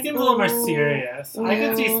it. He seems a little more Mm. serious. I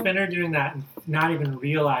could see Yeah. Spinner doing that and not even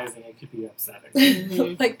realizing it could be upsetting.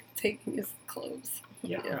 Mhm. like taking his clothes.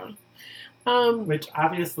 Yeah. Yeah. Which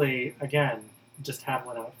obviously, again, just have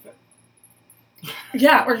one outfit.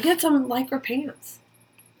 Yeah, or get some lycra pants.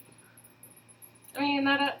 I mean,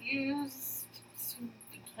 not use.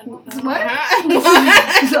 What?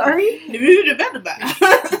 Sorry? Sorry.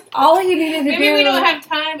 All he needed to Maybe do. we don't have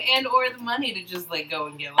time and or the money to just like go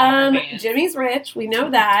and get like pants. Jimmy's rich. We know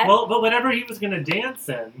that. Well, but whatever he was going to dance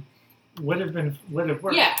in would have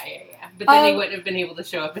worked. Yeah. But then he Um, wouldn't have been able to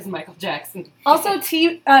show up as Michael Jackson. Also,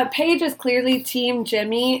 Paige is clearly Team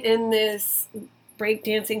Jimmy in this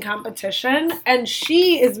breakdancing competition, and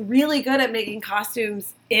she is really good at making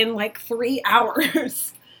costumes in like 3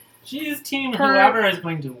 hours. She is team whoever is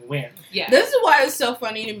going to win. Yeah. This is why it's so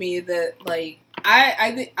funny to me that, like,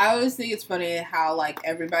 I always think it's funny how, like,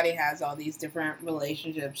 everybody has all these different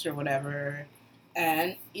relationships or whatever,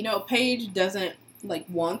 and, you know, Paige doesn't, like,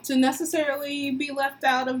 want to necessarily be left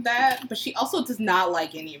out of that, but she also does not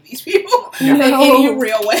like any of these people in any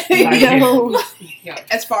real way. No. Yeah.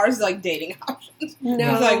 As far as, like, dating options.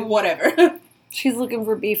 No. It's like, whatever. She's looking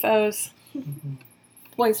for beefos.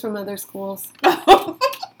 Boys from other schools.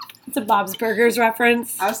 It's a Bob's Burgers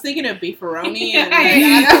reference. I was thinking of beefaroni, and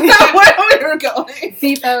that's not where we were going.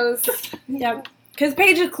 Beefos. Yep. Because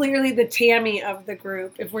Paige is clearly the Tammy of the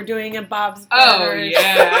group. If we're doing a Bob's Oh, Burgers,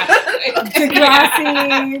 yeah.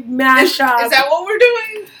 Degrassi mashup. Is that what we're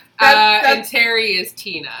doing? And Terry is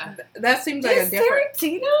Tina. That seems like Is a different.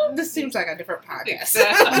 Tina? This seems like a different podcast.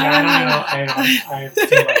 Yeah, I don't know. I've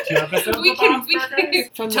seen like 2 episodes of Bob's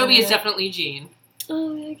Burgers. Toby is definitely Jean.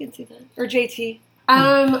 Oh, yeah, I can see that. Or JT.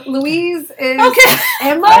 Louise is Okay.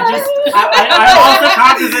 Emma. I'm also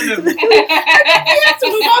cognizant of. We have to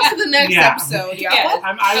move on to the next Yeah. episode, y'all.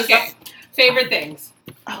 Yeah. Okay. Favorite things.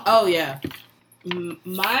 Oh, yeah.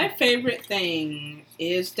 My favorite thing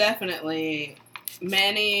is definitely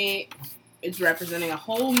Manny is representing a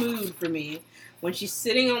whole mood for me when she's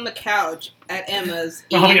sitting on the couch at Emma's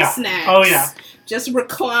eating snacks. Oh, yeah. Just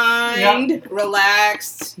reclined,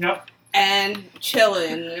 relaxed, Yep. and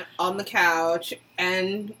chilling on the couch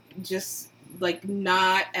and just, like,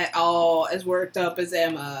 not at all as worked up as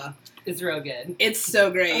Emma. It's real good. It's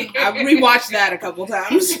so great. I rewatched that a couple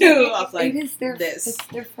times, too. I was like, it is their, this. It's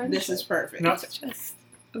their friendship. This is perfect. Nope. It's just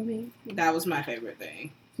amazing. That was my favorite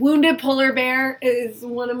thing. Wounded Polar Bear is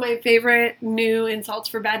one of my favorite new insults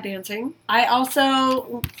for bad dancing. I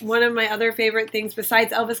also, one of my other favorite things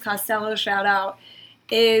besides Elvis Costello shout out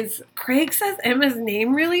is Craig says Emma's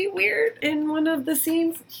name really weird in one of the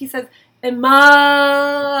scenes. He says,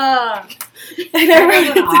 Emma. And There was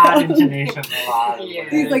an odd intonation a lot. Yeah.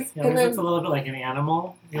 He's like, Yeah, and it then, looks a little bit like an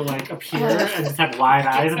animal. You'll like appear and just have wide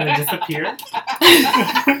eyes and then disappear.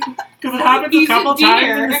 Because it happens He's a couple a deer.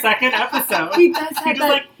 times in the second episode. he does He have just that.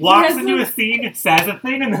 like walks he has into the- a scene, says a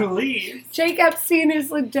thing, and then leaves. Jake Epstein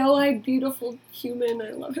is a doe-eyed, beautiful human.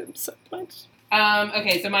 I love him so much.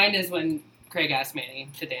 Okay, so mine is when Craig asked Manny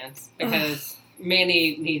to dance because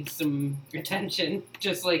Manny needs some attention,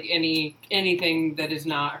 just like anything that is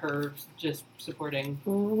not her just supporting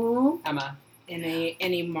Mm-hmm. Emma.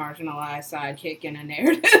 Any marginalized sidekick in a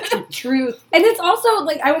narrative. Truth. And it's also,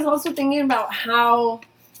 like, I was also thinking about how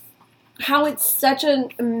it's such a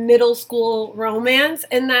middle school romance,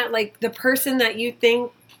 and that, like, the person that you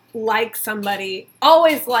think likes somebody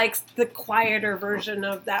always likes the quieter version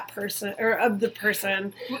of that person, or of the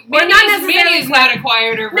person. Manny is not a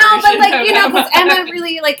quieter version. No, but, like, you know, of because Emma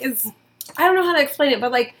really, like, is, I don't know how to explain it,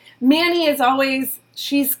 but, like, Manny is always,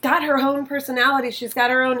 she's got her own personality, she's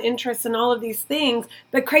got her own interests in all of these things,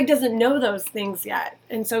 but Craig doesn't know those things yet.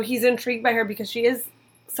 And so he's intrigued by her because she is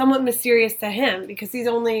somewhat mysterious to him, because he's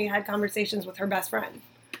only had conversations with her best friend.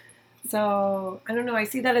 So, I don't know, I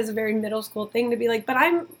see that as a very middle school thing to be like, but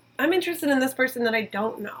I'm interested in this person that I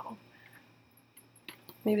don't know.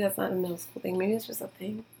 Maybe that's not a middle school thing, maybe it's just a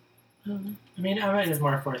thing. I don't know. I mean, Emma is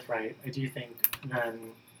more forthright, I do think, than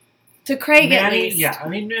To Craig, at Manny. least. Yeah, I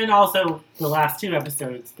mean, and also the last 2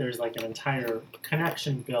 episodes, there's like an entire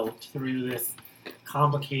connection built through this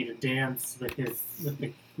complicated dance with his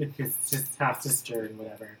half sister and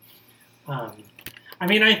whatever. I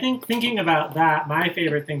mean, I think thinking about that, my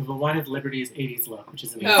favorite thing, the one is Liberty's 80s look, which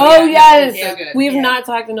is amazing. Oh, yes. So good. We've Yeah. not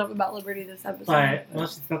talked enough about Liberty this episode. But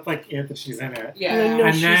that's like it that she's in it. Yeah. No,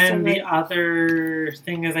 And she's then so the good. other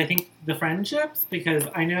thing is, I think, the friendships, because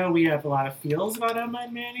I know we have a lot of feels about Emma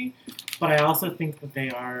and Manny, but I also think that they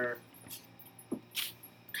are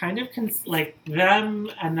kind of, like, them,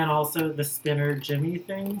 and then also the Spinner Jimmy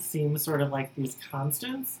thing seem sort of like these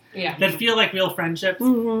constants Yeah. that feel like real friendships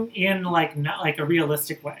Mm-hmm. in, like, not like a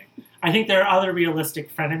realistic way. I think there are other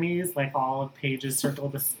realistic frenemies, like all of Paige's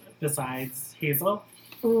circle besides Hazel,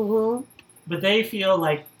 Mm-hmm. but they feel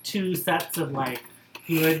like 2 sets of, like,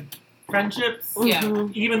 good friendships, Yeah.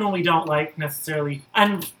 Mm-hmm. even when we don't like necessarily.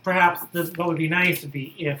 And perhaps what would be nice would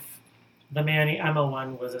be if the Manny Emma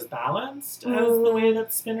one was as balanced as the way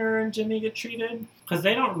that Spinner and Jimmy get treated, because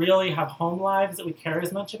they don't really have home lives that we care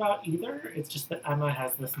as much about either. It's just that Emma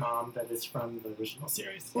has this mom that is from the original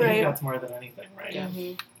series. I Right. think that's more than anything, right? Yeah.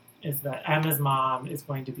 Mm-hmm. is that Emma's mom is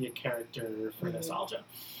going to be a character for nostalgia,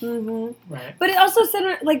 right? But it also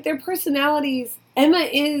centered like their personalities. Emma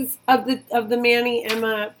is of the Manny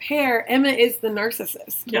Emma pair. Emma is the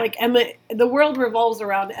narcissist. Yeah. Like Emma, the world revolves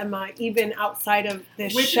around Emma, even outside of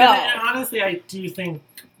this show. And honestly, I do think,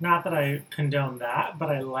 not that I condone that, but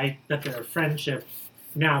I like that their friendship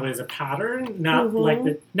now is a pattern. Not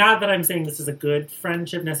not that I'm saying this is a good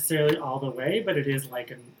friendship necessarily all the way, but it is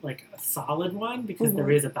like a solid one, because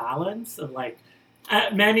there is a balance of like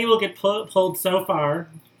Manny will get pulled so far,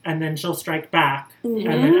 and then she'll strike back, and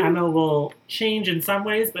then Emma will change in some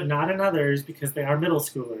ways, but not in others, because they are middle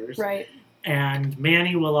schoolers. Right. And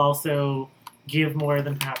Manny will also give more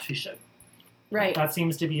than perhaps she should. Right. That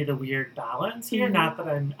seems to be the weird balance here. Not that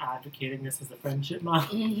I'm advocating this as a friendship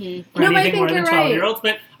model or No, but I anything think more than you're 12-year-olds,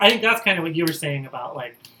 but I think that's kind of what you were saying about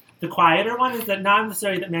like the quieter one, is that not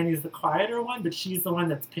necessarily that Manny's the quieter one, but she's the one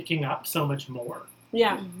that's picking up so much more.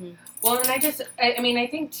 Yeah. Well, and I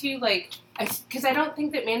think too, like, because I don't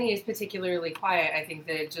think that Manny is particularly quiet. I think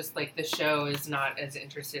that just, like, the show is not as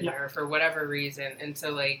interested in her for whatever reason. And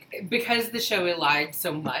so, like, because the show lied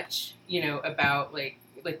so much, you know, about, like,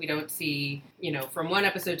 we don't see, you know, from one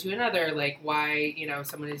episode to another, like, why, you know,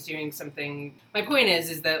 someone is doing something. My point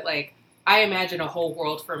is that, like, I imagine a whole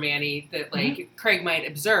world for Manny that, like, Craig might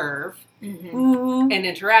observe and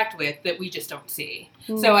interact with that we just don't see.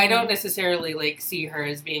 So I don't necessarily, like, see her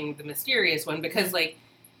as being the mysterious one, because, like,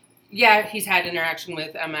 yeah, he's had interaction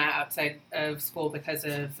with Emma outside of school because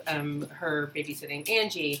of her babysitting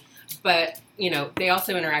Angie, but, you know, they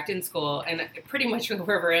also interact in school, and pretty much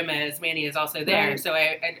wherever Emma is, Manny is also there. Right. So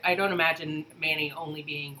I don't imagine Manny only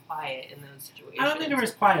being quiet in those situations. I don't think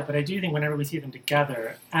Emma's quiet, but I do think whenever we see them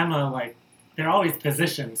together, Emma, like, they're always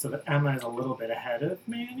positioned so that Emma is a little bit ahead of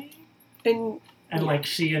Manny. And like,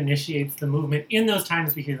 she initiates the movement in those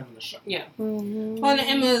times we hear them in the show. Yeah. Well, and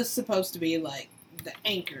Emma's supposed to be, like, the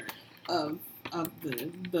anchor of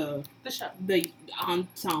the show. The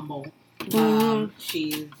ensemble.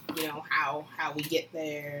 She's, you know, how we get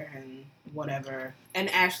there and whatever. And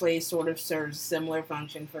Ashley sort of serves a similar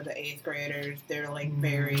function for the 8th graders. They're, like,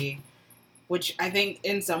 very... Which I think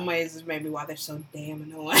in some ways is maybe why they're so damn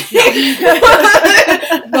annoying.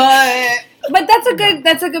 But that's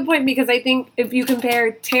a good point, because I think if you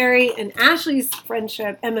compare Terry and Ashley's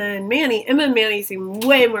friendship, Emma and Manny seem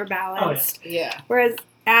way more balanced. Oh, yeah. Whereas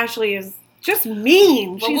Ashley is just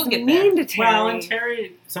mean. Well, She's mean to Terry. Well, and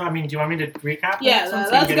Terry... So, I mean, do you want me to recap? Yeah,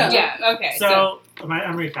 let's go. Yeah, okay. So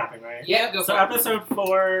I'm recapping, right? Yeah, go for it. So episode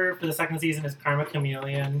 4 for the second season is Karma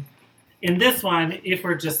Chameleon. In this one, if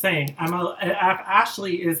we're just saying,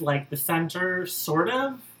 Ashley is like the center, sort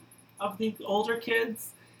of the older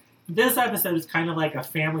kids. This episode is kind of like a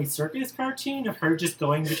family circus cartoon of her just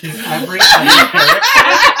going between every other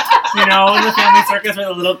character. You know, in the family circus with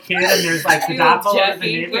a little kid, and there's like the dots all over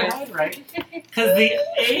the neighborhood, right? Because the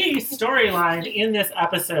A storyline in this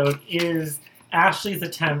episode is Ashley's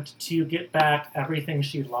attempt to get back everything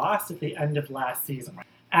she lost at the end of last season.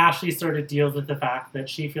 Ashley sort of deals with the fact that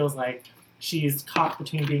she feels like she's caught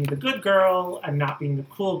between being the good girl and not being the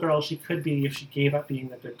cool girl she could be if she gave up being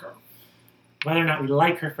the good girl. Whether or not we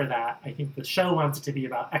like her for that, I think the show wants it to be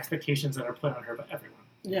about expectations that are put on her by everyone.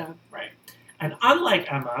 Yeah. Right. And unlike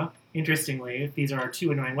Emma, interestingly, these are our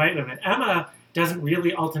two annoying white women, Emma doesn't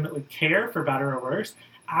really ultimately care, for better or worse.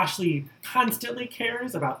 Ashley constantly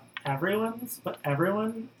cares about what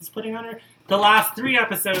everyone is putting on her. The last 3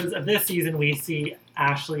 episodes of this season, we see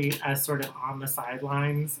Ashley as sort of on the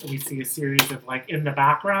sidelines. We see a series of, like, in the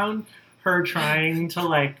background, her trying to,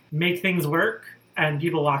 like, make things work and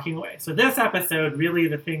people walking away. So this episode, really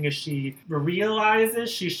the thing is she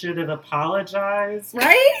realizes she should have apologized.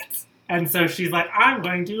 Right? And so she's like, I'm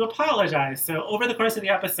going to apologize. So over the course of the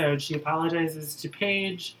episode, she apologizes to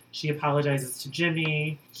Paige. She apologizes to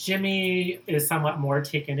Jimmy. Jimmy is somewhat more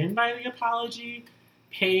taken in by the apology.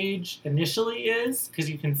 Paige initially is,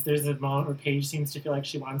 because there's a moment where Paige seems to feel like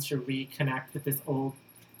she wants to reconnect with this old,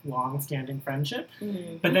 long-standing friendship.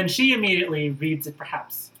 Mm-hmm. But then she immediately reads it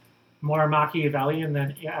perhaps more Machiavellian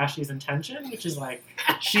than Ashley's intention, which is like,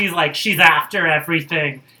 she's after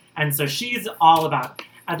everything. And so she's all about it.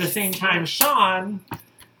 At the same time, Sean,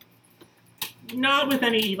 not with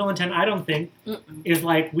any evil intent, I don't think, is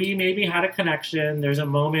like, we maybe had a connection. There's a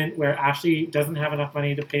moment where Ashley doesn't have enough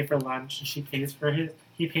money to pay for lunch, and he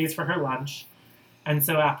pays for her lunch. And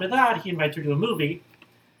so after that, he invites her to a movie.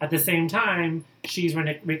 At the same time, she's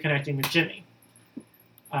reconnecting with Jimmy.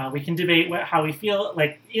 We can debate how we feel.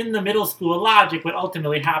 Like, in the middle school logic, what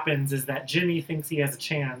ultimately happens is that Jimmy thinks he has a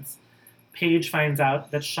chance. Paige finds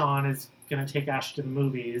out that Sean is going to take Ashley to the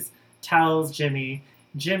movies, tells Jimmy,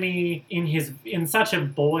 Jimmy, in such a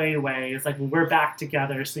boy way, is like, well, we're back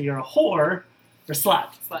together, so you're a whore, or slut.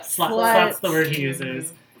 Slut's the word he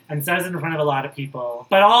uses, and says it in front of a lot of people.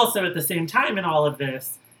 But also, at the same time in all of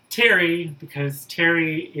this, Terry, because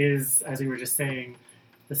Terry is, as we were just saying,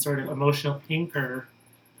 the sort of emotional anchor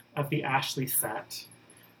of the Ashley set,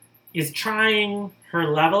 is trying her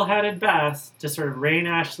level-headed best to sort of rein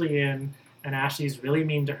Ashley in, and Ashley's really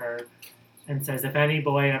mean to her, and says, if any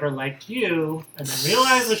boy ever liked you, and then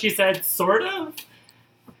realized what she said, sort of,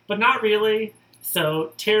 but not really.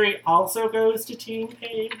 So Terry also goes to Teen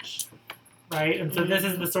Page, right? And so this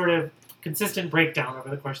is the sort of consistent breakdown over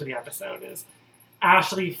the course of the episode, is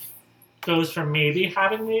Ashley goes from maybe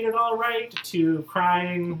having made it all right to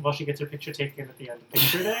crying while she gets her picture taken at the end of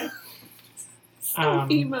picture day.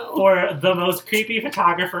 Emo. For the most creepy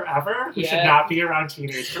photographer ever, who should not be around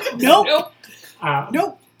teenage girls. Nope.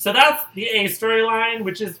 Nope. So that's the A storyline,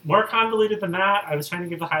 which is more convoluted than that. I was trying to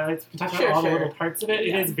give the highlights. We can talk about all the little parts of it.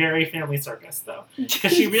 Yeah. It is very Family Circus, though.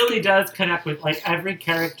 Because she really does connect with like every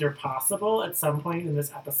character possible at some point in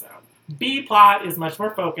this episode. B plot is much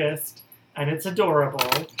more focused, and it's adorable.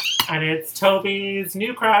 And it's Toby's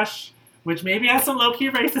new crush, which maybe has some low-key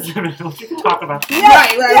racism in it, which we can talk about.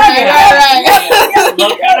 Right.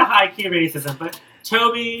 Low-key to high-key racism. But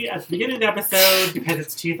Toby, at the beginning of the episode, because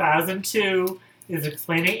it's 2002, is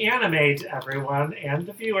explaining anime to everyone, and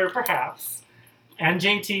the viewer, perhaps, and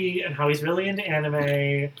JT, and how he's really into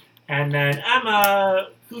anime, and then Emma,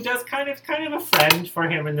 who does kind of a friend for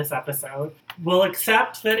him in this episode, will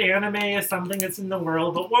accept that anime is something that's in the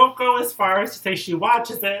world, but won't go as far as to say she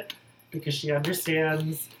watches it, because she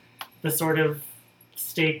understands the sort of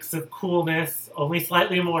stakes of coolness only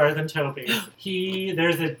slightly more than Toby.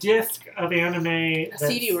 There's a disc of anime, a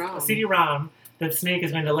CD-ROM, that Snake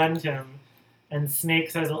is going to lend him. And Snake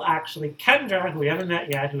says, well, actually, Kendra, who we haven't met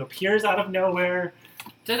yet, who appears out of nowhere,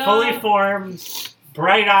 fully formed,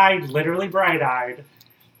 bright-eyed, literally bright-eyed,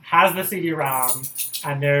 has the CD-ROM,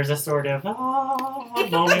 and there's a sort of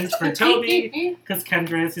moment for Toby, because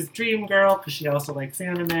Kendra is his dream girl, because she also likes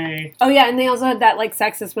anime. Oh, yeah, and they also had that, like,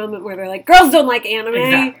 sexist moment where they're like, girls don't like anime.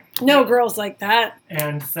 Exactly. No girls like that.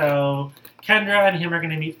 And so Kendra and him are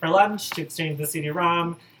going to meet for lunch to exchange the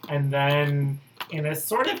CD-ROM, and then in a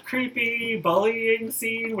sort of creepy bullying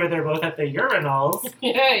scene where they're both at the urinals,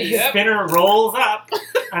 Spinner rolls up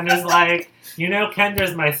and is like, you know,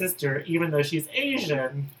 Kendra's my sister, even though she's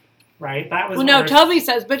Asian, right? That was Toby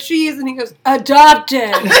says, but she is, and he goes,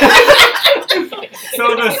 adopted.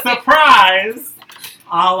 So the surprise,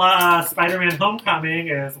 a la Spider-Man Homecoming,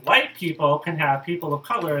 is white people can have people of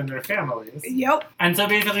color in their families. Yep. And so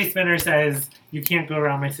basically Spinner says, you can't go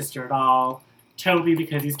around my sister at all. Toby,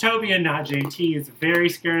 because he's Toby and not JT, is very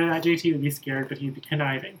scared of that. JT would be scared, but he'd be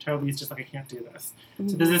conniving. Toby's just like, I can't do this. Mm-hmm.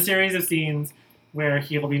 So there's a series of scenes where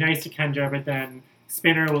he will be nice to Kendra, but then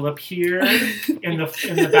Spinner will appear in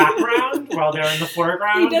the background while they're in the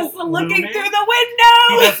foreground. He does the looking looming. through the window!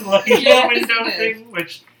 He does the looking through the window thing,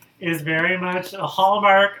 which is very much a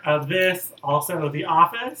hallmark of this, also The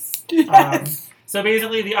Office. Yes. So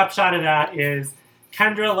basically the upshot of that is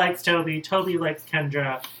Kendra likes Toby, Toby likes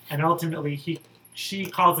Kendra, and ultimately she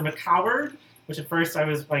calls him a coward, which at first I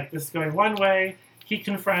was like, this is going one way. He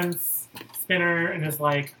confronts Spinner and is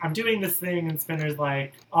like, I'm doing this thing, and Spinner's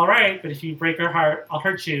like, all right, but if you break her heart, I'll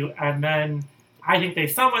hurt you. And then I think they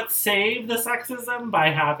somewhat save the sexism by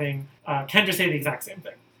having Kendra say the exact same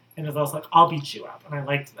thing. And is also like, I'll beat you up. And I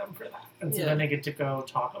liked them for that. And so then they get to go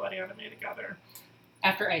talk about anime together.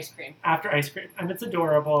 After ice cream. And it's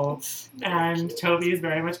adorable. And Toby is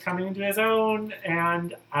very much coming into his own.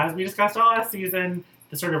 And as we discussed all last season,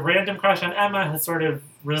 the sort of random crush on Emma has sort of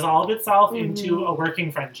resolved itself into a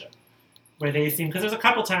working friendship. Where they seem, because there's a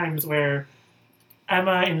couple times where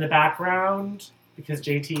Emma in the background, because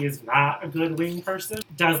JT is not a good wing person,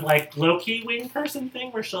 does like low-key wing person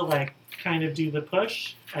thing where she'll like kind of do the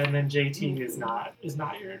push. And then JT is not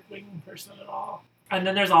your wing person at all. And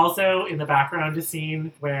then there's also, in the background, a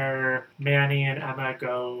scene where Manny and Emma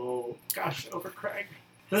go, over Craig.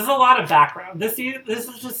 This is a lot of background. This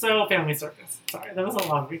is just so Family Circus. Sorry, that was a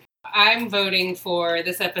long week. I'm voting for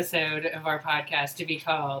this episode of our podcast to be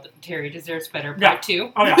called Terry Deserves Better Part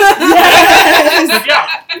 2. Oh, yeah. Yes!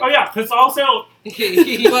 Oh, yeah, because also...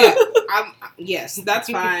 Yes, that's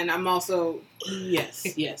fine. I'm also... Yes,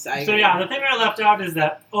 I agree. So, yeah, the thing I left out is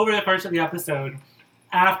that over the course of the episode,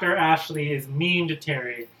 after Ashley is mean to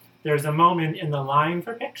Terry, there's a moment in the line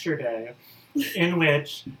for picture day in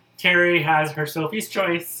which Terry has her Sophie's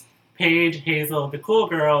Choice, Paige, Hazel, the cool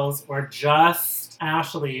girls, or just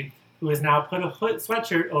Ashley, who has now put a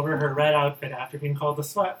sweatshirt over her red outfit after being called a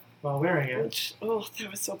slut while wearing it. That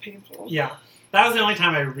was so painful. Yeah. That was the only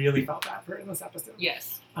time I really felt bad for her in this episode.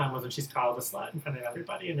 Yes. Was when she's called a slut in front of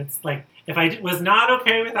everybody. And it's like, if I was not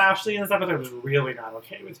okay with Ashley in this episode, I was really not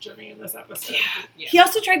okay with Jimmy in this episode. Yeah. He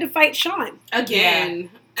also tried to fight Sean. Again.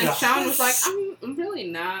 And Yeah. Sean was like, I'm really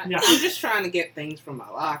not. Yeah. I'm just trying to get things from my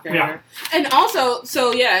locker. Yeah. And also,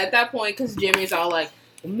 so yeah, at that point, because Jimmy's all like,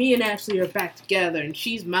 me and Ashley are back together and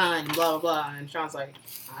she's mine, blah, blah, blah. And Sean's like,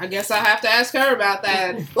 I guess I have to ask her about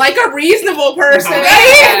that. Like a reasonable person.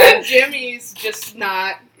 Yeah. And Jimmy's just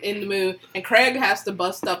not in the mood. And Craig has to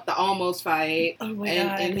bust up the almost fight Oh my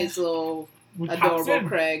in his little We pops adorable in.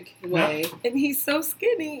 Craig way. And he's so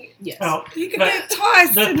skinny. Yes. Oh, You could but get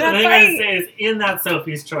tossed the in thing that I fight. say is, in that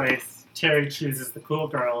Sophie's Choice, Terry chooses the cool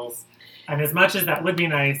girls. And as much as that would be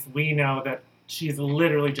nice, we know that she's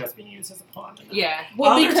literally just being used as a pawn. in that. Yeah.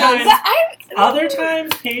 Well, Other because times- Other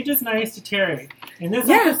times, Paige is nice to Terry. In this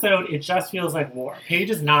Yeah. episode, it just feels like war. Paige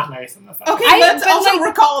is not nice in this episode. Okay, let's but, also like-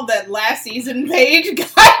 recall that last season Paige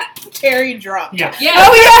got Terry drunk. Yeah. Yeah.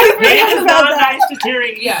 Oh yeah, we Paige forgot is about not that. nice to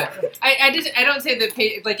Terry Yeah. either. I don't say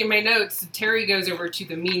that, like in my notes, Terry goes over to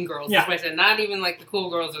the mean girls. Yeah. That's why I said not even like the cool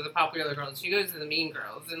girls or the popular girls. She goes to the mean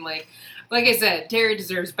girls. And like I said, Terry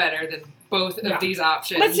deserves better than both Yeah. of these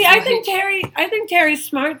options. But see, I Like, think Terry's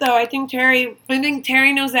smart though. I think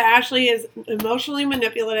Terry knows that Ashley is emotionally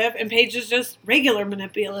manipulative and Paige is just regular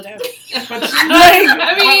manipulative. But she,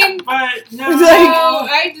 I mean, but no. It's like- no,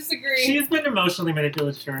 I disagree. She's been emotionally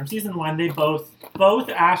manipulative to her. In season 1, they both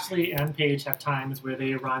Ashley and Paige have times where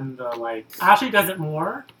they run the, like, Ashley does it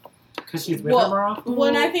more because she's with her more often.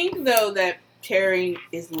 When I think though that Terry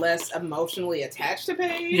is less emotionally attached to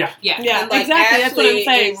Paige. Yeah. Yeah. Yeah, And, like, exactly. That's what I'm Ashley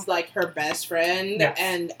saying. is like her best friend Yes.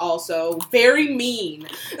 and also very mean.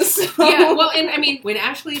 So Yeah, well, and I mean, when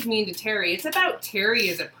Ashley's mean to Terry, it's about Terry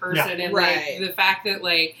as a person and Right. like the fact that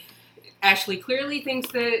like Ashley clearly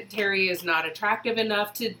thinks that Terry is not attractive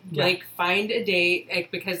enough to Yeah. like find a date,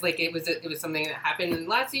 like, because like it was something that happened in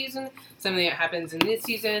last season, something that happens in this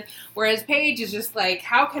season. Whereas Paige is just like,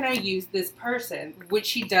 how can I use this person? Which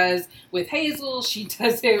she does with Hazel, she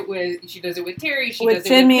does it with Terry, she with does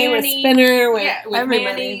Timmy, it with with Manny. Spinner, with Yeah, with everybody.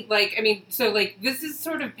 Manny, like, I mean, so, like, this is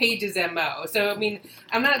sort of Paige's MO. So, I mean,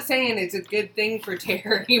 I'm not saying it's a good thing for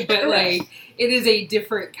Terry, but, like, it is a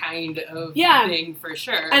different kind of Yeah. thing for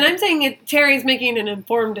sure. And I'm saying Terry's making an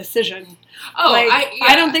informed decision. oh, Like,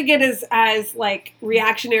 I don't think it is as like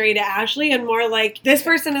reactionary to Ashley, and more like this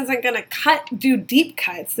person isn't going to do deep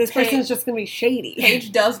cuts. This Paige- person's just going to be shady.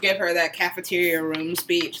 Paige does give her that cafeteria room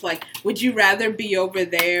speech, like, would you rather be over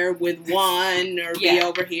there with one or be Yeah.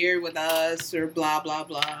 over here with us or blah blah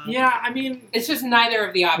blah. Yeah, I mean, It's just neither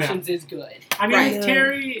of the options is good. Right.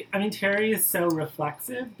 Terry is so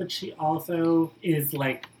reflexive, but she also is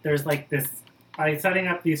like, there's like this, by setting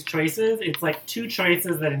up these choices, it's like two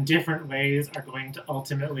choices that in different ways are going to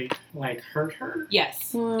ultimately like hurt her.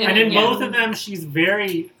 Yes. Mm. And in Yeah. both of them, she's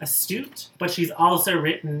very astute, but she's also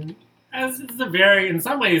written as a very, in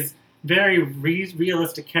some ways, very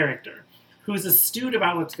realistic character who's astute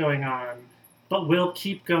about what's going on, but will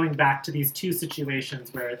keep going back to these two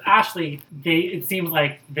situations where with Ashley, it seems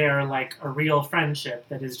like they're like a real friendship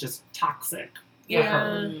that is just toxic for Yeah.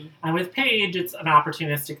 her. Mm. And with Paige, it's an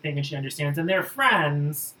opportunistic thing and she understands. And they're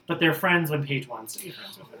friends, but they're friends when Paige wants to be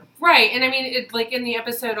friends with her. Right, and I mean, it, like in the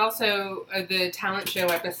episode also, the talent show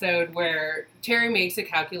episode where Terry makes a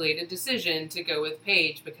calculated decision to go with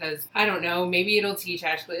Paige because, I don't know, maybe it'll teach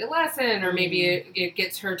Ashley a lesson or maybe it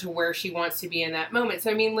gets her to where she wants to be in that moment.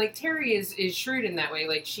 So, I mean, like, Terry is shrewd in that way.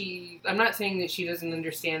 Like, I'm not saying that she doesn't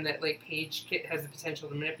understand that, like, Paige has the potential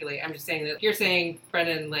to manipulate. I'm just saying that you're saying,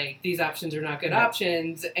 Brendan, like, these options are not good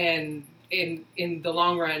options, and in the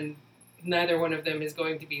long run, neither one of them is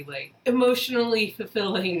going to be like emotionally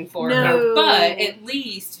fulfilling for No. her, but at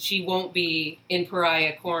least she won't be in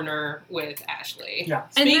pariah corner with Ashley. Yeah.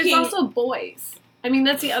 And there's Speaking- also boys. I mean,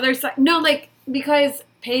 that's the other side. No, like, because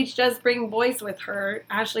Paige does bring boys with her,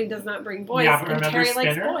 Ashley does not bring boys, Yeah, but and remember Terry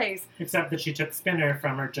likes Spinner? boys. Except that she took Spinner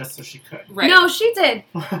from her just so she could. Right. No, she did.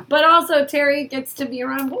 But also, Terry gets to be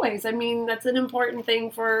around boys. I mean, that's an important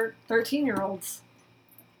thing for 13-year-olds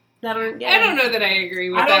that aren't gay. I don't know that I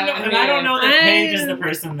agree with I don't know, that. and I don't know that Paige is I- the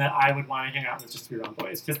person that I would want to hang out with just to be around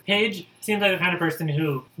boys. Because Paige seems like the kind of person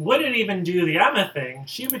who wouldn't even do the Emma thing.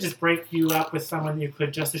 She would just break you up with someone you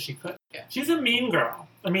could just as she could. Yeah. She's a mean girl.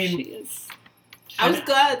 I mean, She is. I was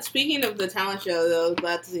glad, speaking of the talent show, though, I was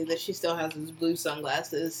glad to see that she still has those blue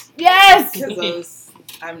sunglasses. Yes! Because those,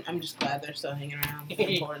 I'm just glad they're still hanging around.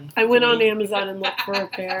 It's important. I went to on me. Amazon and looked for a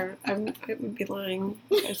pair. I would be lying.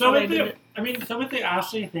 I so said I with the, didn't. so with the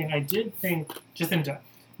Ashley thing, I did think, Jacinta,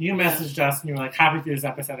 you messaged us and you were like, halfway through this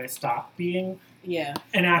episode, I stopped being Yeah.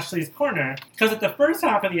 in Ashley's corner. Because at the first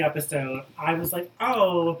half of the episode, I was like,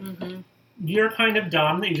 oh, you're kind of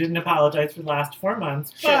dumb that you didn't apologize for the last 4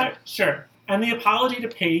 months. But sure. And the apology to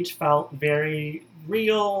Paige felt very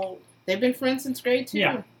real. They've been friends since grade 2.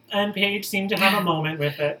 Yeah. And Paige seemed to have a moment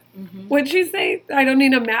with it. What'd she say? I don't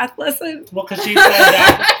need a math lesson. Well, because she said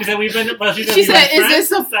that. She said we've been. Well, she said, "Is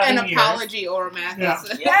this an 7 years. apology or a math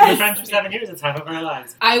lesson?" We've been friends for 7 years. It's half of our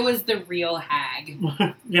lives. I was the real hag.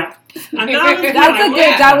 Yeah. And that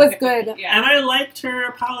That was good. Yeah. And I liked her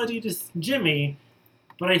apology to Jimmy,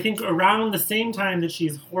 but I think around the same time that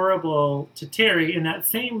she's horrible to Terry, in that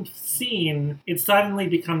same scene, it suddenly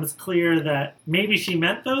becomes clear that maybe she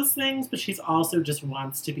meant those things, but she's also just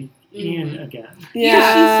wants to be in again. Yeah.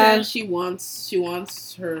 She said she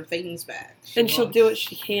wants her things back. She'll do what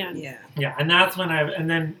she can. Yeah. Yeah, and that's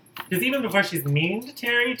when because even before she's mean to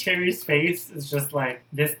Terry, Terry's face is just like,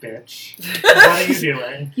 this bitch. What are you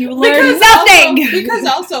doing? You learn nothing! Because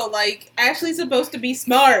also, like, Ashley's supposed to be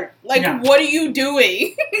smart. Like, what are you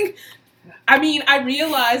doing? I mean, I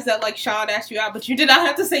realized that, like, Sean asked you out, but you did not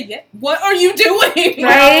have to say, what are you doing?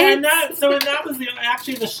 Right? And that was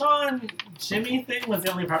the Sean Jimmy thing was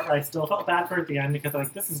the only part where I still felt bad for at the end, because,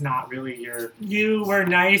 like, this is not really you were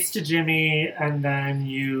nice to Jimmy, and then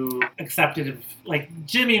you accepted, like,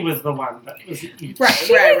 Jimmy was the one that was...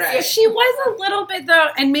 Right. She was a little bit, though,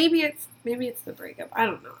 and maybe it's the breakup. I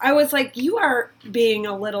don't know. I was like, you are being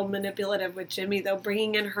a little manipulative with Jimmy, though,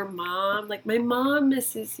 bringing in her mom. Like, my mom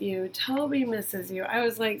misses you. Toby misses you. I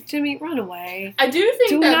was like, Jimmy, run away. I do think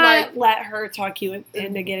Do that, not like, let her talk you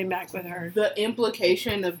into getting back with her. the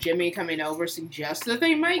implication of Jimmy coming over suggests that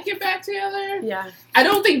they might get back together. Yeah. I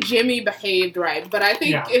don't think Jimmy behaved right, but I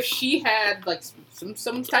think Yeah. if she had, like,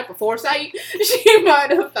 some type of foresight, she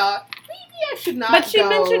might have thought, maybe I should not But she go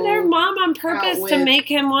mentioned her mom on purpose out to with- make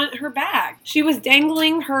him want her back. She was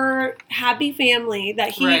dangling her happy family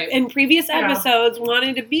that he, Right. in previous Yeah. episodes,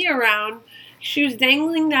 wanted to be around. She was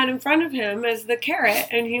dangling that in front of him as the carrot,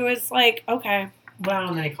 and he was like, okay. Well,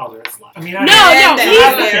 and then he called her a slut. I mean, No, he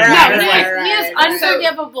is Right.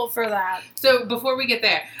 unforgivable for that. So before we get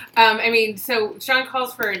there, so Sean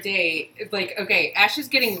calls for a date. It's like, okay, Ash is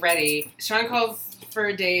getting ready. Sean calls for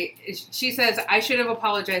a date. She says, I should have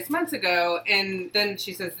apologized months ago. And then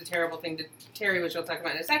she says the terrible thing to Terry, which we'll talk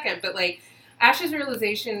about in a second. But, like, Ash's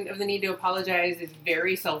realization of the need to apologize is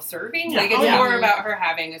very self-serving. Yeah. Like, it's more about her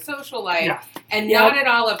having a social life and not at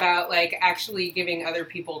all about, like, actually giving other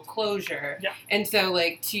people closure. Yeah. And so,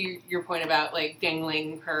 like, to your point about, like,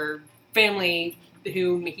 dangling her family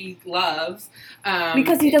whom he loves.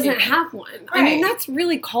 Because he doesn't have one. I mean, Right. that's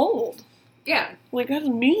really cold. Yeah. Like, that's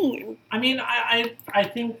mean. I mean, I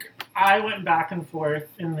think I went back and forth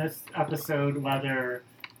in this episode whether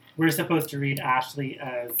we're supposed to read Ashley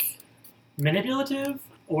as manipulative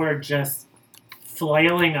or just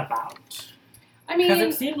flailing about. I Because mean,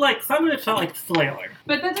 it seemed like some of it felt like flailing.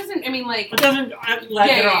 but that doesn't, I mean, like, It doesn't let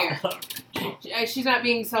Yeah, it yeah, off the hook. she's not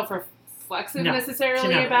being self-reflexive No, necessarily she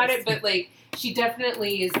never about is. it, but, like, she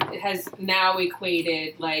definitely has now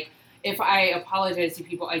equated, like, if I apologize to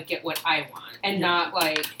people, I get what I want, and not,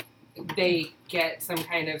 like, they get some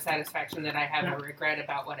kind of satisfaction that I have a regret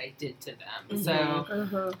about what I did to them. So,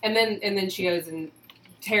 Uh-huh. and then she goes and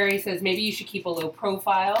Terry says, maybe you should keep a low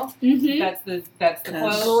profile. Mm-hmm. That's the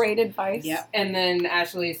quote. Great advice. Yep. And then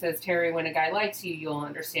Ashley says, Terry, when a guy likes you, you'll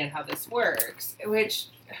understand how this works. Which,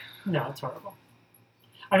 No, it's horrible.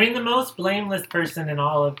 I mean, the most blameless person in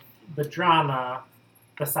all of the drama,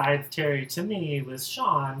 besides Terry, to me, was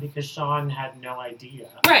Sean, because Sean had no idea.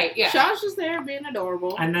 right, yeah. Sean's just there being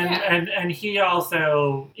adorable. And then, and he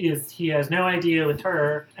also he has no idea with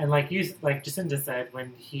her. And like Jacinda said,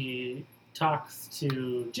 when he talks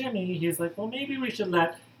to Jimmy, he's like, well, maybe we should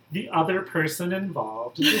let the other person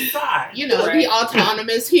involved decide. You know, Right. the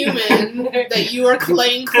autonomous human that you are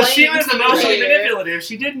claiming Because she was to emotionally be. manipulative.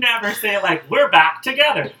 She didn't ever say, like, we're back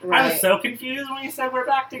together. I Right. was so confused when you said we're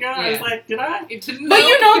back together. I was Yeah. like, did I? But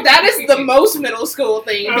you know, that is the most middle school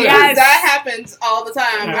thing. Oh, Because yes. that happens all the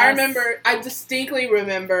time. Yes. I distinctly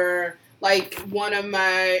remember, like, one of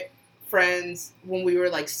my friends, when we were,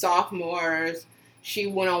 like, sophomores, she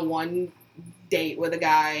went on one date with a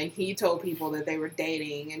guy, and he told people that they were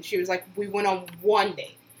dating, and she was like, we went on one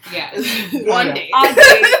date. Yeah. One yeah. date. On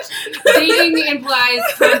date. Dating implies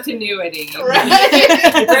continuity. Right?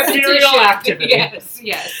 It's a serial activity.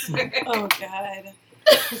 Yes. Oh, God.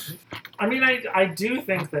 I mean, I do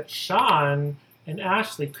think that Sean and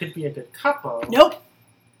Ashley could be a good couple. Nope.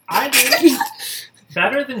 I do.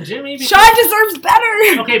 Better than Jimmy. Because, Sean deserves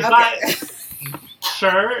better. okay, Okay. but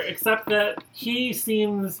sure, except that he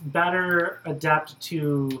seems better adept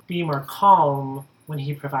to be more calm when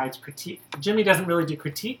he provides critique. Jimmy doesn't really do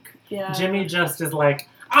critique. Yeah. Jimmy just is like,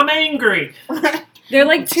 I'm angry. They're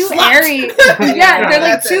like two Slut. Aries. Yeah, they're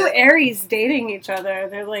like That's two it. Aries dating each other.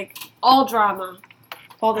 They're like all drama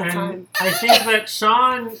all the And time. I think that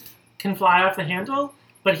Sean can fly off the handle,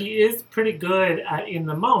 but he is pretty good at, in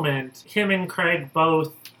the moment, him and Craig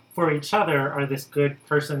both, for each other, are this good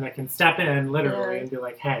person that can step in, literally, Yeah. and be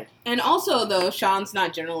like, hey. And also, though, Sean's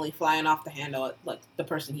not generally flying off the handle at, like, the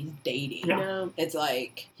person he's dating. Yeah. No. It's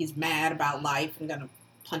like, he's mad about life and gonna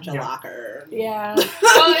punch a Yeah. locker. Yeah.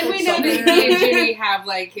 Well, and we know that Something. he and Judy have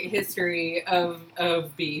like history of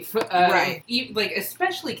beef, Right. Like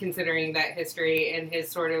especially considering that history and his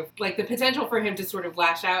sort of like the potential for him to sort of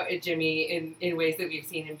lash out at Jimmy in ways that we've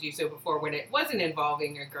seen him do so before when it wasn't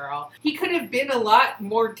involving a girl. He could have been a lot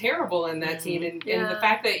more terrible in that scene, and Yeah. the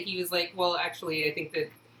fact that he was like, well, actually, I think that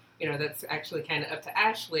that's actually kind of up to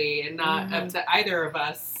Ashley and not up to either of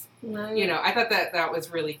us. I thought that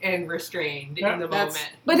was really and restrained in the That's,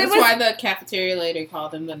 moment. But that's it was- why the cafeteria lady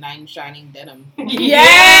called him the knight in shining denim.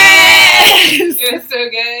 Yes! It was so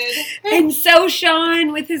good. And so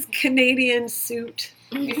Sean with his Canadian suit.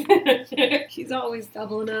 He's always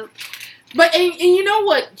doubling up. But, and you know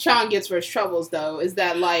what Sean gets for his troubles, though, is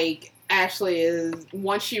that, like, Ashley is,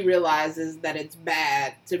 once she realizes that it's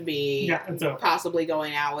bad to be Yeah, it's over. possibly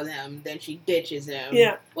going out with him, then she ditches him.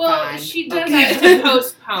 Yeah. Well, Fine. she does Okay. that to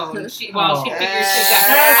postpone. While she Oh. figures this out.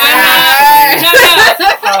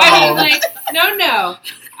 That's I'm not. No.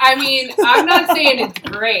 I mean, I'm not saying it's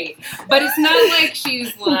great, but it's not like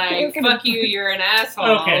she's like, "Fuck you, you're an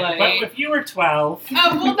asshole." Okay, Like, but if you were 12...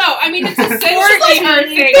 oh well, no. I mean, it's essentially her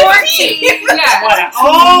saying, 14. Yeah. What?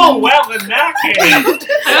 Oh, well, in that case...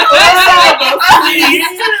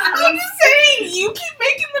 I'm just saying, you keep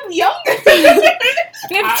making them younger.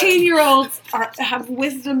 15-year-olds have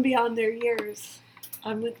wisdom beyond their years.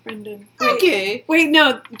 I'm with Brendan. Okay. Wait,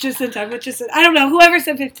 no, Jacinta. I'm with Jacinta. I don't know. Whoever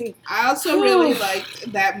said 15. I also really like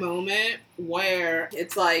that moment where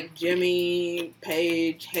it's like Jimmy,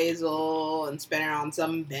 Paige, Hazel, and Spinner on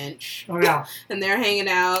some bench. Oh, yeah. And they're hanging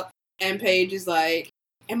out, and Paige is like,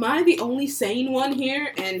 am I the only sane one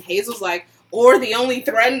here? And Hazel's like, or the only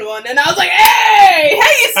threatened one. And I was like, hey,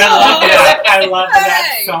 Hazel! I love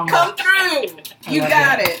that Hey, so much. come through. You love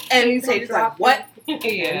got that. it. And Hazel Paige is dropped like, what? And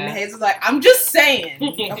Yeah. Hazel's like, I'm just saying,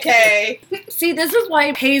 okay? See, this is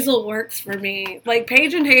why Hazel works for me. Like,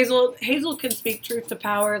 Paige and Hazel can speak truth to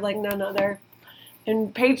power like none other.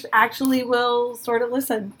 And Paige actually will sort of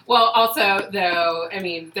listen. Well, also though, I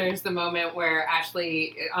mean, there's the moment where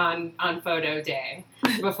Ashley on photo day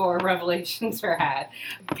before revelations are had,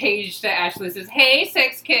 Paige to Ashley says, "Hey,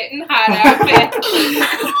 sex kitten, hot outfit,"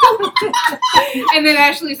 and then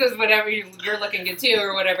Ashley says, "Whatever, you're looking good too,"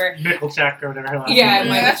 or whatever. Michael check or whatever her last Yeah,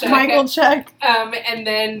 name is. Michael check. Michael check. And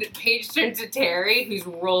then Paige turns to Terry, who's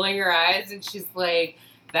rolling her eyes, and she's like,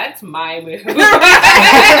 "That's my move."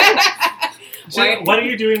 What are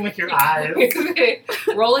you doing with your eyes?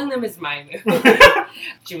 Rolling them is my move.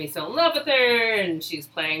 Jimmy's so in love with her, and she's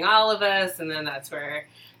playing all of us, and then that's where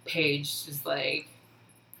Paige is like,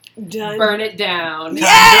 Done. burn it down.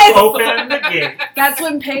 Yes! Time to open the gate. That's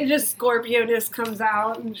when Paige's Scorpioness comes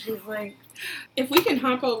out, and she's like, If we can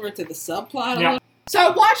hop over to the subplot a Yeah. little. So I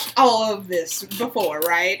watched all of this before,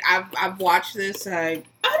 right? I've watched this. I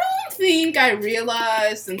don't think I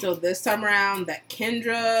realized until this time around that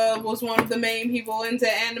Kendra was one of the main people into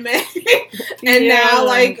anime. And Yeah. now,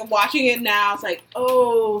 like, watching it now, it's like,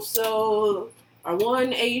 oh, so our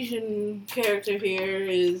one Asian character here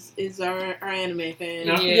is our anime fan.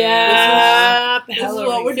 Yeah. yeah. This is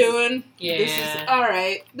what we're doing. Yeah. This is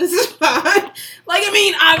alright. This is fine. Like, I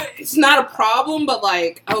mean, it's not a problem, but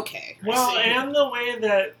like, okay. I Well, see. and the way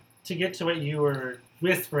that, to get to what you were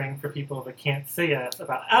whispering for people that can't see us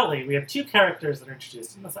about Ellie, we have two characters that are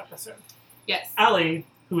introduced in this episode. Yes. Ellie,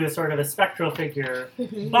 who is sort of a spectral figure,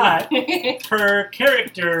 but her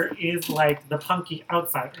character is like the punky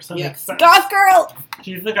outsider, so it Yeah. makes sense. Goth girl!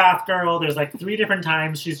 She's the goth girl. There's like 3 different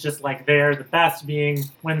times she's just like there. The best being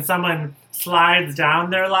when someone slides down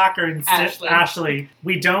their locker and sits Ashley. Ashley.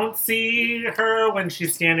 We don't see her when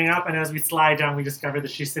she's standing up, and as we slide down, we discover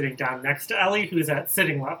that she's sitting down next to Ellie, who's at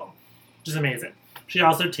sitting level, which is amazing. She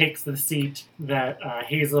also takes the seat that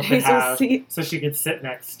Hazel could Hazel's have, seat. so she could sit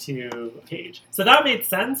next to Paige. So that made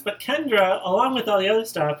sense, but Kendra, along with all the other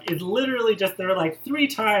stuff, is literally just, there are like 3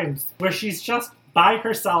 times where she's just by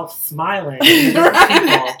herself smiling at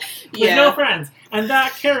different people with no friends. And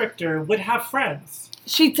that character would have friends.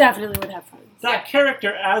 She definitely would have friends. That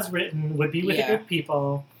character, as written, would be with Yeah. good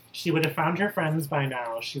people. She would have found her friends by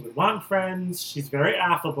now. She would want friends. She's very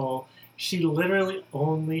affable. She literally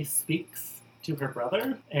only speaks to her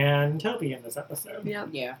brother and Toby in this episode. Yeah.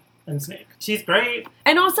 Yeah. And Snape. She's great.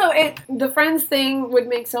 And also, the friends thing would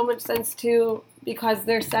make so much sense too because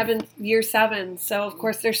they're year 7, so of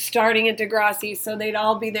course they're starting at Degrassi, so they'd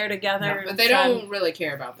all be there together. But they don't really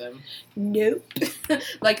care about them. Nope.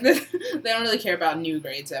 Like, they don't really care about new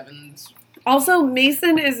grade 7s. Also,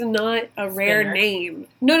 Mason is not a rare Spinner. name.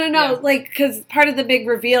 No, Yeah. like, because part of the big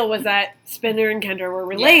reveal was that Spinner and Kendra were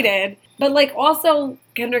related, but, like, also,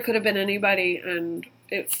 Kendra could have been anybody, and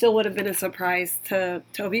it still would have been a surprise to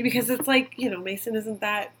Toby, because it's like, Mason isn't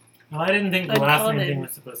that... Well, I didn't think the last name Uncommon. thing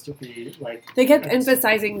was supposed to be, like... They kept That's-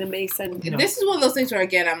 emphasizing the Mason. No. This is one of those things where,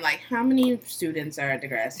 again, I'm like, how many students are at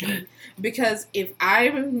Degrassi? Because if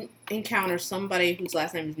I encounter somebody whose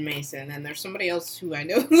last name is Mason, and there's somebody else who I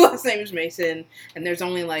know whose last name is Mason, and there's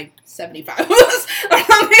only, like, 75 of us, or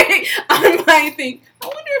something, I might think, I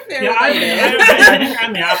wonder if they're Yeah, I related. think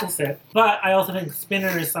I'm the opposite. But I also think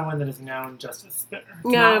Spinner is someone that is known just as Spinner.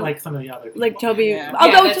 It's Yeah. not like some of the other people. Like Toby. Yeah.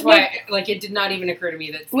 Although, that's why, like, it did not even occur to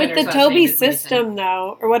me that with Spinner's the last name Toby is Mason. system,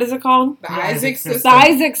 though, or what is it called? The Yeah, Isaac it's The system.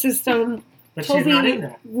 Isaac system. But Toby, she's not in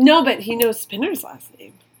there. No, but he knows Spinner's last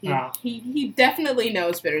name. Oh. He definitely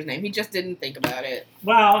knows Spitter's name. He just didn't think about it.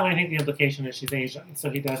 Well, and I think the implication is she's Asian, so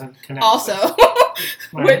he doesn't connect. Also,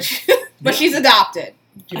 Right. which, but she's adopted.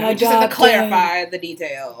 You know, you just have to Adopted. clarify the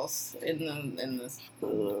details in this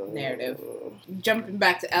narrative. Jumping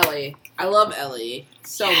back to Ellie, I love Ellie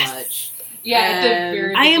so much. Yeah, at the And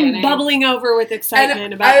very I am beginning. bubbling over with excitement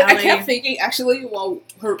And about I Ellie. kept thinking, actually,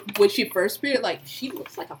 when she first appeared, like, she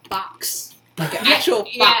looks like a fox. Like an Yeah, actual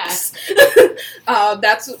yeah. fox.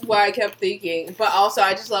 That's why I kept thinking. But also,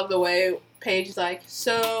 I just love the way Paige is like,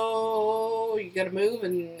 so, you gonna move?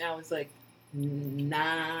 And I was like,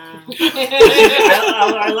 nah.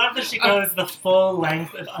 I love that she goes the full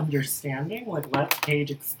length of understanding. Like, let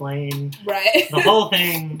Paige explain Right? the whole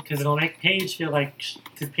thing, because it'll make Paige feel like,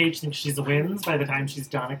 because Paige thinks she wins by the time she's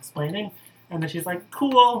done explaining, and then she's like,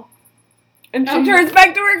 cool, And she turns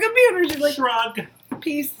back to her computer. She's like, shrug.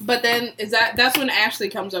 peace. But then that's when Ashley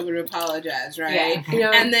comes over to apologize, right? Yeah.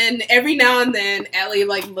 Yeah. And then every now and then Ellie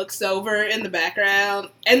like looks over in the background,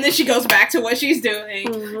 and then she goes back to what she's doing,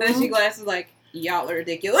 and then she glances like, "Y'all are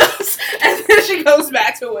ridiculous," and then she goes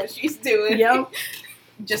back to what she's doing. Yep.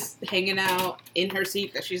 Just hanging out in her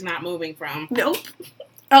seat that she's not moving from. Nope.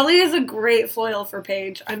 Ellie is a great foil for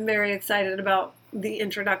Paige. I'm very excited about the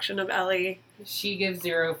introduction of Ellie. She gives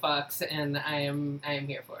 0 fucks, and I am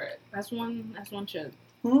here for it. That's one should.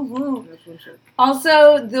 Mm-hmm. That's one should.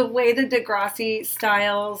 Also, the way that Degrassi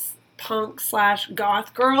styles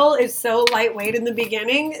punk/goth girl is so lightweight in the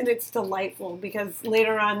beginning, and it's delightful because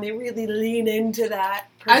later on they really lean into that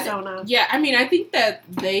persona. Yeah, I mean, I think that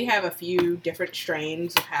they have a few different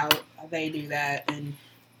strains of how they do that, and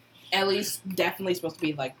Ellie's definitely supposed to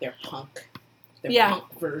be like their punk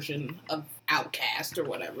version of Outcast or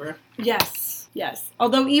whatever. Yes.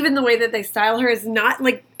 Although even the way that they style her is not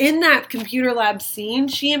like in that computer lab scene.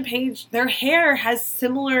 She and Paige, their hair has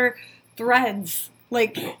similar threads,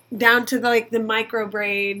 like down to the micro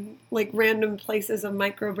braid, like random places of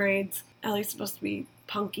micro braids. Ellie's supposed to be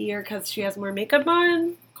punkier because she has more makeup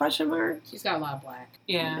on? Question mark. She's got a lot of black.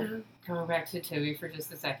 Yeah. Going back to Toby for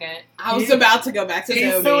just a second. I was about to go back to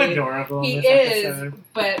He's Toby. so adorable He in this is, episode.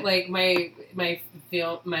 but like my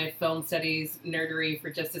film studies nerdery for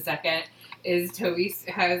just a second is Toby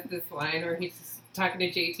has this line where he's talking to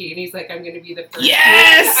JT and he's like, "I'm going to be the first.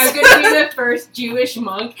 Yes! I'm going to be the first Jewish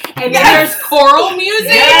monk." And then Yes! there's choral music,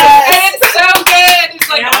 Yes! and it's so good. It's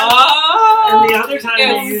like, Yeah. oh. And the other time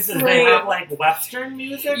Yes. they use is they Great. have like Western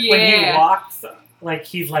music when he Yeah. walks. Like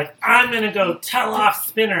he's like, I'm gonna go tell off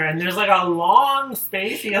Spinner, and there's like a long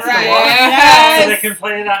space he has Right. to walk Yes. so they can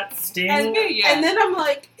play that sting. Yeah. And then I'm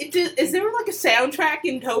like, is there like a soundtrack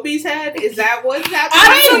in Toby's head? Is that what's I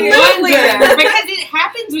happening? wonder, because it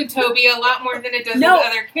happens with Toby a lot more than it does No, with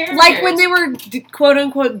other characters. Like when they were quote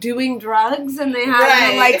unquote doing drugs and they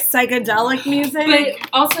had the, Right. psychedelic music. But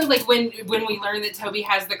also, like, when we learn that Toby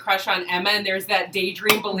has the crush on Emma, and there's that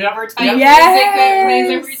Daydream Believer type music Yes. that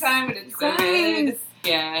plays every time, and it's so Guys. good.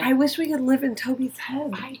 Yeah. I wish we could live in Toby's head.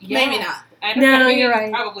 Maybe not. I don't No, know. you're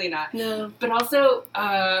right. Probably not. No. But also,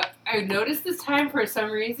 I noticed this time for some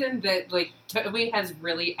reason that, like, Toby has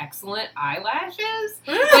really excellent eyelashes.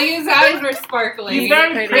 Like, his eyes were sparkling. He's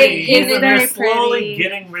very Pretty. pretty. He's and very they're slowly pretty.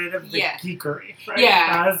 getting rid of the Yeah. geekery, right?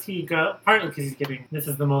 Yeah. As he goes, partly because he's getting, this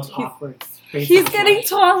is the most awkward space. He's of his getting life.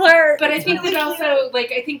 taller. But I think Really that cute. also,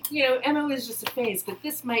 like, Emma was just a phase, but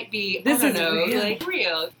this might be, This I is don't know, real. like,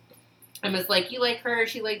 real. Emma's like, you like her,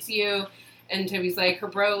 she likes you. And Toby's like, her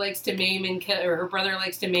bro likes to maim and kill, or her brother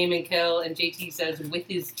likes to maim and kill, and JT says, with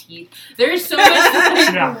his teeth. There's so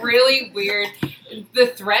much really weird. The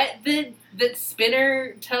threat that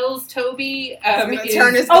Spinner tells Toby is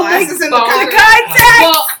turn his glasses into contact.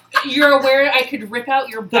 Well, you're aware I could rip out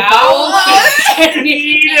your bowel and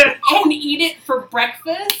eat it for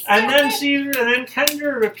breakfast? And then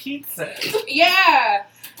Kendra repeats it. Yeah.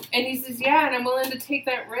 And he says, yeah, and I'm willing to take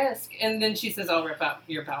that risk. And then she says, I'll rip out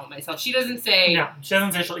your bowel myself. She doesn't say... No, she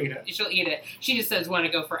doesn't say she'll eat it. She'll eat it. She just says, want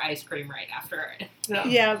to go for ice cream right after it.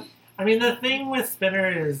 Yeah. I mean, the thing with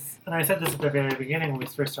Spinner is, and I said this at the very beginning when we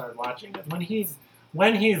first started watching it, when he's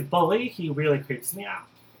bully, he really creeps me out.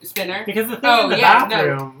 Spinner? Because the thing in the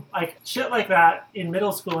bathroom, like, shit like that in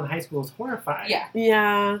middle school and high school is horrifying. Yeah.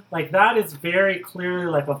 Yeah. Like, that is very clearly,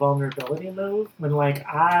 like, a vulnerability move. When, like,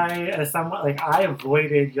 I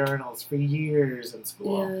avoided urinals for years in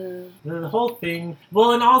school. Yeah. The whole thing...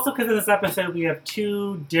 Well, and also because in this episode we have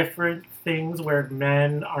two different things where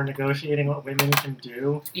men are negotiating what women can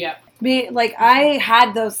do. Yeah. I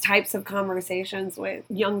had those types of conversations with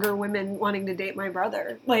younger women wanting to date my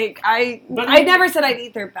brother. Like, I never said I'd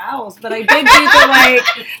eat their bowels, but I did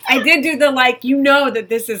do the you know that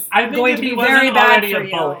this is going to be very bad for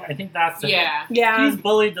you. Bully. I think that's it. Yeah. He's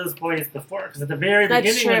bullied those boys before, because at the very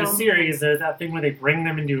beginning of the series, there's that thing where they bring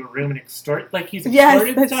them into a room and extort, like, he's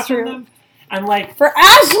extorted stuff from them. And like for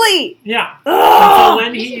Ashley, yeah. So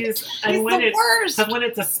when when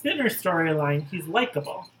it's a Spinner storyline, he's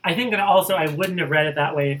likable. I think that also I wouldn't have read it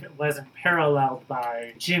that way if it wasn't paralleled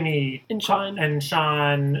by Jimmy and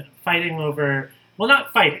Sean fighting over. Well,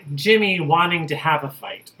 not fighting. Jimmy wanting to have a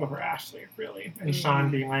fight over Ashley, really, and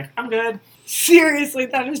Sean being like, "I'm good." Seriously,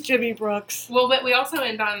 that is Jimmy Brooks. Well, but we also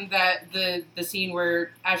end on the scene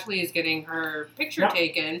where Ashley is getting her picture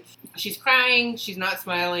taken. She's crying. She's not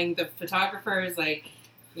smiling. The photographer is like,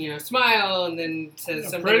 smile, and then says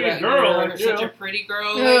something about you're such a pretty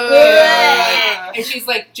girl. And she's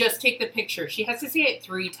like, just take the picture. She has to see it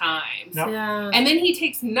 3 times. Yep. Yeah. And then he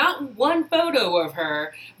takes not one photo of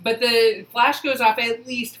her, but the flash goes off at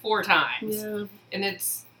least 4 times. Yeah. And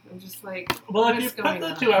I'm just like, well, if you put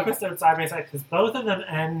the 2 episodes side by side, because both of them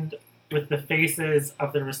end with the faces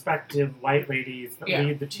of the respective white ladies that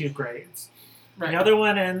lead the 2 grades. Right. The other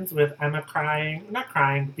one ends with Emma not crying,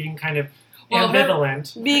 but being kind of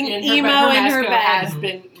ambivalent. Being emo in her bed.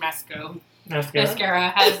 Mascara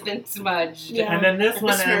has been smudged. Yeah. And then this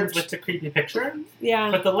one ends with the creepy picture. Yeah.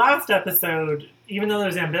 But the last episode, even though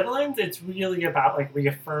there's ambivalence, it's really about like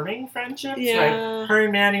reaffirming friendships. Yeah. Like her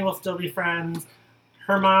and Manny will still be friends.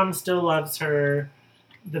 Her mom still loves her.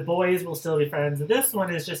 The boys will still be friends. This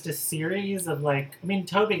one is just a series of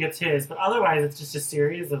Toby gets his, but otherwise it's just a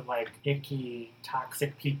series of icky,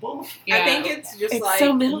 toxic people. Yeah. I think it's just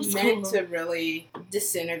so meant to really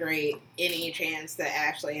disintegrate any chance that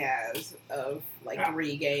Ashley has of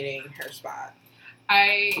regaining her spot.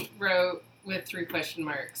 I wrote with 3 question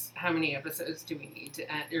marks, how many episodes do we need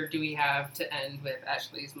to end, or do we have to end with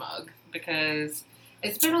Ashley's mug? Because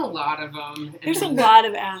it's been a lot of them. There's a lot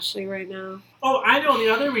of Ashley right now. Oh, I know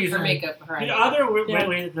the other reason. For makeup, right? The other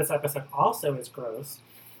way that this episode also is gross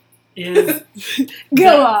is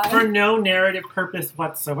for no narrative purpose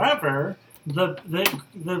whatsoever.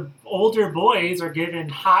 The older boys are given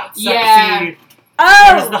hot, sexy.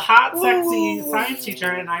 There's the hot, sexy science teacher,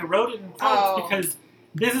 and I wrote it in quotes because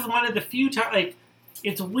this is one of the few times.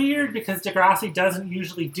 It's weird because Degrassi doesn't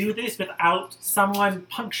usually do this without someone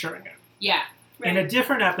puncturing it. Yeah. In a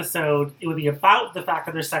different episode, it would be about the fact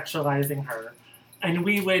that they're sexualizing her, and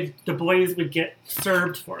the boys would get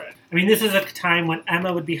served for it. I mean, this is a time when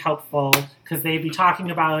Emma would be helpful, because they'd be talking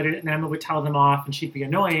about it, and Emma would tell them off, and she'd be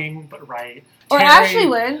annoying, but right. Or Terry, Ashley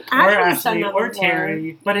would. Or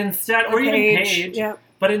Terry. But instead, or even Paige. Yep.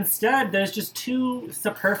 But instead, there's just 2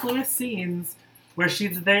 superfluous scenes where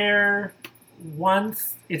she's there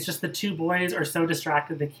once. It's just the 2 boys are so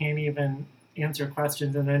distracted they can't even answer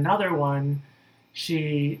questions. And another one,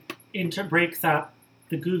 she breaks up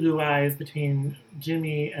the goo-goo eyes between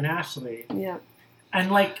Jimmy and Ashley. Yeah.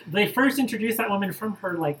 And they first introduce that woman from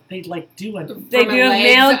her, they do a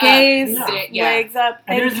male gaze, legs up,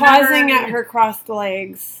 and pausing at her crossed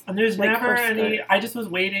legs. And there's never any. I just was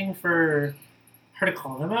waiting for her to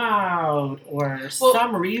call them out, or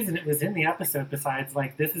some reason it was in the episode besides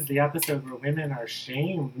this is the episode where women are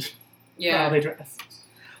shamed for how they dress.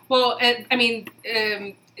 Well, and I mean,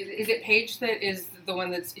 is it Paige that is the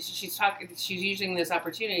one she's using this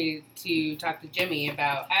opportunity to talk to Jimmy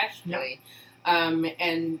about Ashley,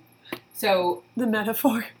 and So The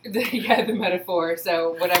metaphor. the metaphor.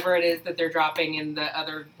 So whatever it is that they're dropping in the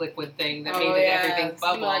other liquid thing that made everything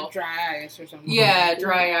bubble. Like dry ice or something. Yeah,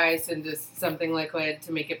 dry ice and just something liquid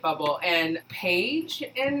to make it bubble. And Paige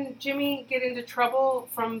and Jimmy get into trouble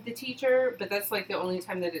from the teacher, but that's like the only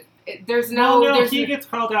time that he gets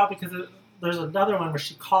called out because there's another one where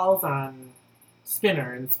she calls on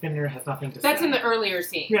Spinner, and Spinner has nothing to say. That's in the earlier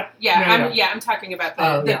scene. Yeah. I'm talking about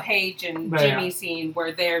the Paige and Jimmy scene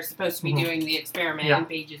where they're supposed to be doing the experiment, and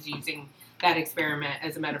Paige is using that experiment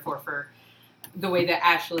as a metaphor for the way that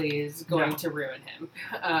Ashley is going to ruin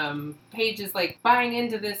him. Paige is like buying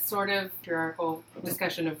into this sort of patriarchal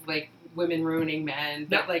discussion of like women ruining men,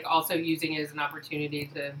 but like also using it as an opportunity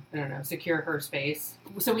to, I don't know, secure her space.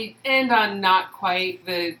 So we end on not quite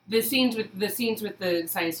the scenes with the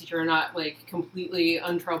science teacher are not like completely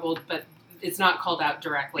untroubled, but it's not called out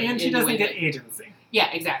directly. And she doesn't get agency.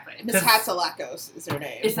 Yeah, exactly. Miss Hatsalakos is her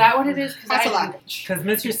name. Is that what it is? Because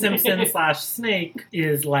Mr. Simpson / Snake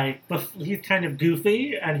is like, he's kind of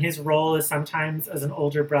goofy, and his role is sometimes as an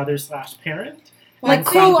older brother / parent. Like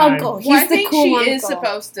cool uncle. He's I think cool she uncle. is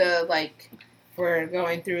supposed to, like, we're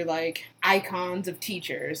going through, like, icons of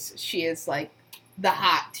teachers. She is, like, the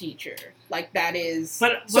hot teacher. Like, that is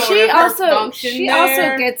she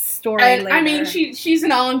also gets story and, later. I mean, she's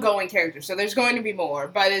an ongoing character, so there's going to be more.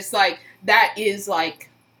 But it's, like, that is,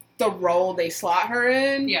 like, the role they slot her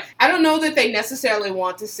in. Yeah. I don't know that they necessarily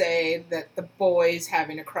want to say that the boys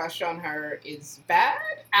having a crush on her is bad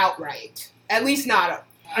outright. At least not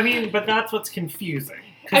I mean, but that's what's confusing.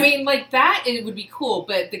 I mean, like that, it would be cool,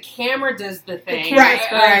 but the camera does the thing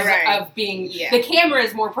right. of being. Yeah. The camera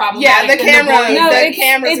is more problematic. Yeah, the camera. The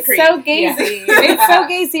camera's it's so gazy. Yeah. It's so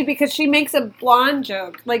gazy because she makes a blonde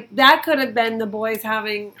joke. Like that could have been the boys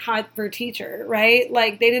having hot for teacher, right?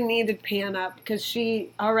 Like they didn't need to pan up because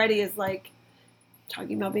she already is like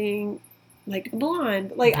talking about being like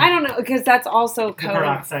blonde. Like I don't know because that's also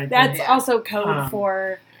code. That's also code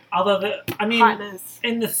for. Although, hotness.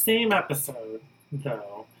 In the same episode,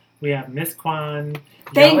 though, we have Miss Kwan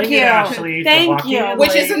Thank you. Ashley Thank you.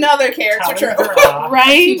 Which is another character trope.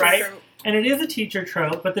 Right? Right? And it is a teacher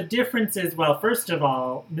trope, but the difference is, well, first of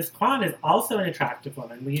all, Miss Kwan is also an attractive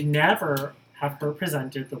woman. We never have her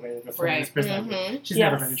presented the way that this woman is presented. Mm-hmm. She's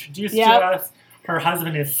never been introduced to us. Her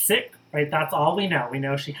husband is sick, right? That's all we know. We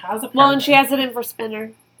know she has a partner. Well, and she has it in for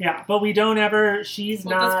Spinner. Yeah, but we don't ever, she's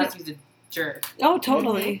not... That's because he's a jerk. Oh,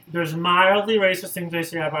 totally. Mm-hmm. There's mildly racist things they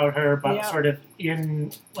say about her, but sort of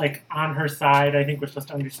in, like, on her side, I think we're supposed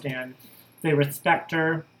to understand they respect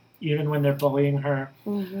her, even when they're bullying her.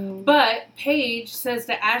 Mm-hmm. But Paige says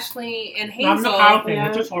to Ashley and Hazel... Not the cow thing,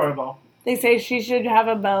 which is horrible. They say she should have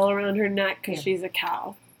a bell around her neck because she's a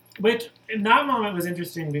cow. Which, in that moment, was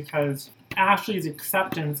interesting because Ashley's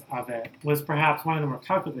acceptance of it was perhaps one of the more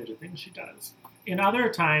calculated things she does. In other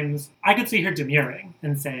times, I could see her demurring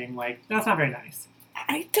and saying, like, that's not very nice.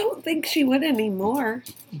 I don't think she would anymore.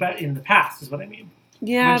 But in the past is what I mean.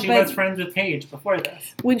 Yeah, when she was friends with Paige before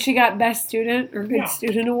this. When she got Best Student or Good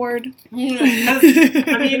Student Award.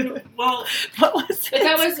 I mean, well... What was it?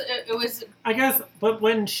 It was... I guess, but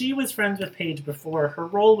when she was friends with Paige before, her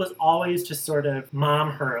role was always to sort of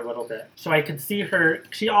mom her a little bit. So I could see her...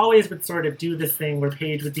 She always would sort of do this thing where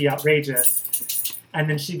Paige would be outrageous. And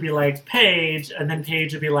then she'd be like, Paige, and then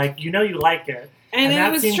Paige would be like, you know you like it. And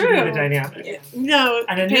that seems to be the dynamic. Yeah. No,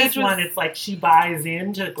 and in this one, it's like she buys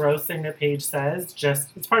into the gross thing that Paige says. Just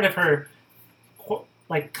it's part of her,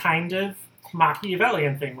 like, kind of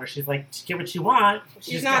Machiavellian thing where she's like, get what you want.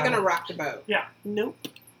 She's not going to rock the boat. Yeah. Nope.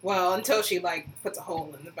 Well, until she, like, puts a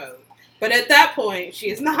hole in the boat. But at that point,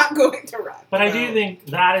 she is not going to rock But I do think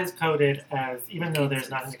that is coded as, even though there's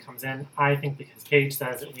nothing that comes in, I think because Paige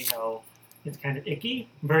says it, we know it's kind of icky,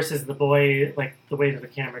 versus the boy, like, the way that the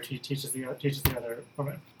camera teaches the other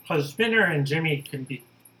woman. Because Spinner and Jimmy can be,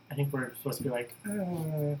 I think we're supposed to be like,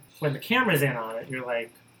 when the camera's in on it, you're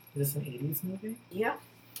like, is this an 80s movie? Yeah.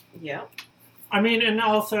 Yeah. I mean, and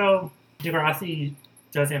also, Degrassi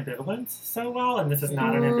does ambivalence so well, and this is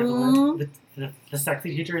not an ambivalent. The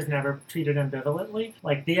sexy teacher is never treated ambivalently.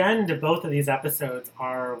 Like, the end of both of these episodes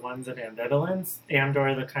are ones of ambivalence,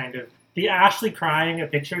 and/or the kind of the Ashley crying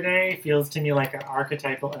at picture day feels to me like an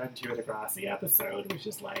archetypal end to a Degrassi episode, which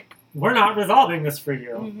is like, we're not resolving this for you.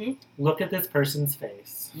 Mm-hmm. Look at this person's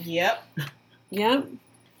face. Yep. Yep.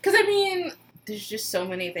 Because, I mean, there's just so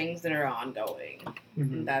many things that are ongoing. Mm-hmm.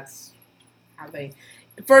 And that's how they...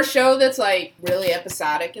 For a show that's, like, really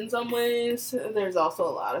episodic in some ways, there's also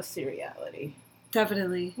a lot of seriality.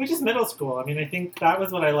 Definitely. Which is middle school. I mean, I think that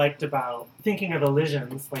was what I liked about thinking of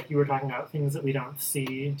illusions, like you were talking about things that we don't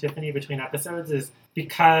see, Tiffany, between episodes, is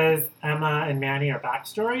because Emma and Manny are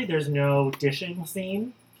backstory, there's no dishing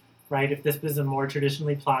scene, right? If this was a more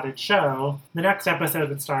traditionally plotted show, the next episode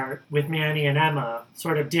would start with Manny and Emma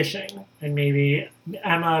sort of dishing, and maybe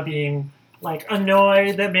Emma being like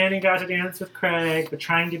annoyed that Manny got to dance with Craig, but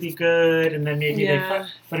trying to be good, and then maybe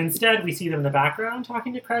but instead we see them in the background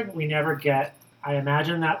talking to Craig, but we never get. I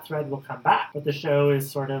imagine that thread will come back, but the show is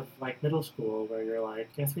sort of like middle school, where you're like,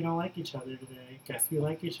 guess we don't like each other today, guess we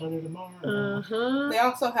like each other tomorrow. They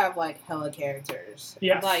also have like hella characters.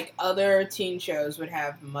 Yes. Like other teen shows would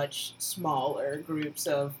have much smaller groups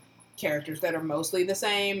of characters that are mostly the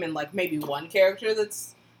same, and like maybe one character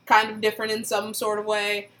that's kind of different in some sort of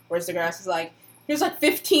way. Whereas Degrassi is like, here's like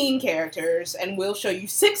 15 characters, and we'll show you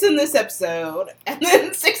 6 in this episode, and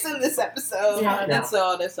then 6 in this episode, and so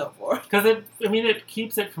on and so forth. Because it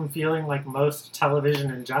keeps it from feeling like most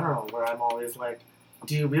television in general, where I'm always like,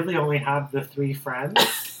 do you really only have the 3 friends?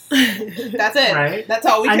 That's it. Right? That's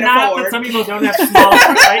all we can not afford. That some people don't have small,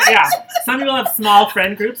 right? Yeah. Some people have small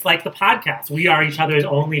friend groups, like the podcast. We are each other's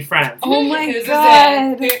only friends. Oh my This is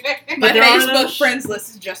god. My there are Facebook those- friends list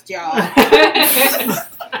is just y'all.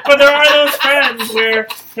 But there are those friends where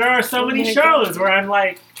there are so many my shows where I'm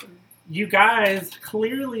like, you guys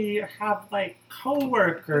clearly have like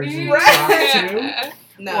coworkers you talk to,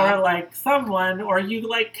 No. or like someone, or you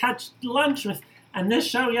like catch lunch with. And this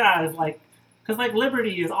show, is like, because like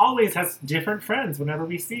Liberty always has different friends whenever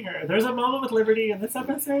we see her. There's a moment with Liberty in this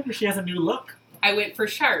episode where she has a new look. I went for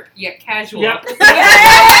sharp yet casual. Yep.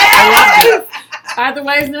 I loved it.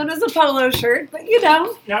 Otherwise known as a polo shirt, but you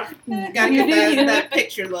know. Yep. Gotta You get do you. that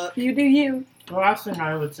picture look. You do you. The last thing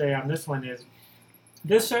I would say on this one is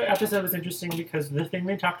this episode was interesting because the thing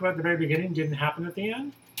they talked about at the very beginning didn't happen at the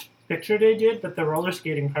end. Picture Day did, but the roller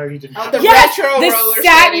skating party didn't Oh, happen. the retro roller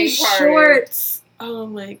satin skating party. shorts. Oh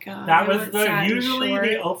my god. That I was want the satin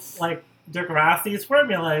usually shorts. like Degrassi's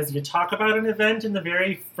formula is you talk about an event in the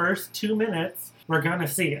very first 2 minutes, we're gonna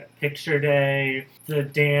see it. Picture Day, the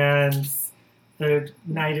dance, the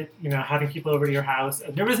night, having people over to your house.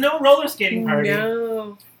 There was no roller skating party.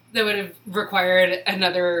 No. That would have required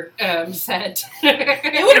another set.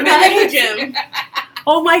 It would have been in the gym.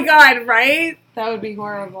 Oh my god, right? That would be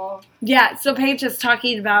horrible. Yeah, so Paige is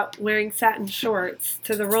talking about wearing satin shorts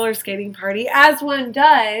to the roller skating party, as one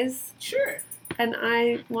does. Sure. And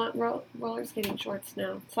I want roller skating shorts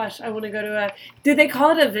now. Slash, I want to go to a... Did they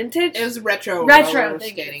call it a vintage? It was retro retro roller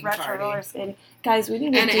skating retro party. roller skating. Guys, we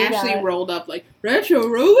need to And do Ashley that. rolled up like, retro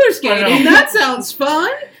roller skating? know. That sounds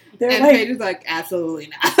fun. They're And like, Paige was like, absolutely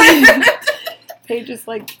not. Paige is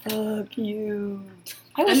like, fuck you.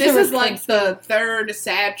 I wish And there this was is like clips. the third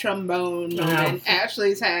sad trombone moment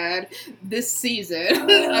Ashley's had this season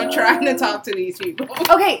of trying to talk to these people.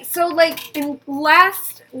 Okay, so like in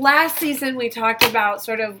last season we talked about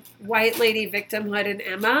sort of white lady victimhood in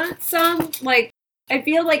Emma. I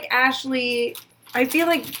feel like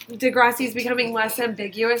Degrassi's becoming less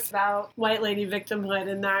ambiguous about white lady victimhood,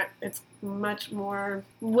 and that it's much more,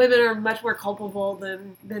 women are much more culpable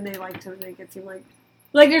than they like to make it seem like.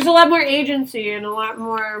 Like there's a lot more agency and a lot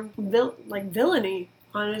more villainy,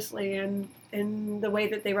 honestly, in the way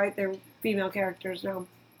that they write their female characters now.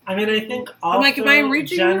 I mean, I think I'm also like, am I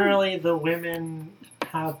reaching you? generally the women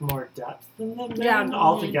have more depth than the men Yeah.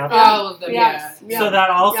 altogether. All of them, Yes. yeah. So that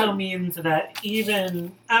also Yeah. means that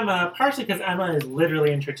even Emma, partially because Emma is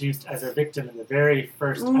literally introduced as a victim in the very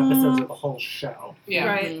first episodes of the whole show, Yeah.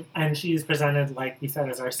 Right. and she's presented, like we said,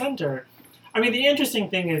 as our center. I mean, the interesting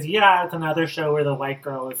thing is, it's another show where the white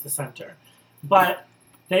girl is the center, but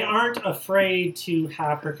they aren't afraid to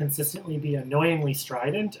have her consistently be annoyingly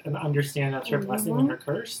strident and understand that's her blessing and her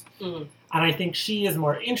curse. Mhm. And I think she is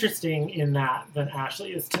more interesting in that than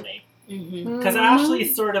Ashley is to me. Mm-hmm. Because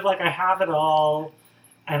Ashley's sort of like, I have it all,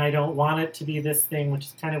 and I don't want it to be this thing, which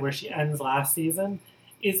is kind of where she ends last season,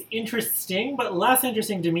 is interesting, but less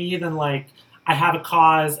interesting to me than like, I have a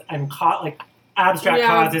cause, and like abstract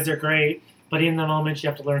causes are great, but in the moment you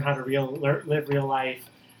have to learn how to live real life.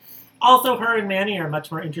 Also, her and Manny are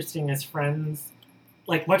much more interesting as friends,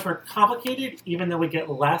 like much more complicated, even though we get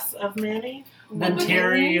less of Manny than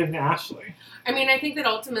Terry and Ashley. I mean, I think that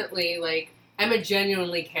ultimately, like, Emma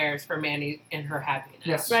genuinely cares for Manny and her happiness.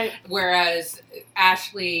 Yes. Right. Whereas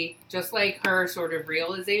Ashley, just like her sort of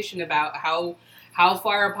realization about how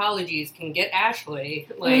far apologies can get Ashley,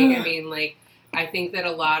 like, I mean, like, I think that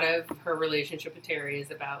a lot of her relationship with Terry is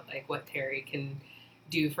about, like, what Terry can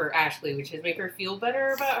do for Ashley, which is make her feel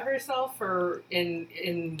better about herself, or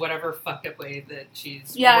in whatever fucked up way that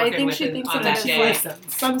she's I working think with she thinks on of that it as day.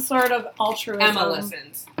 Listens. some sort of altruism. Emma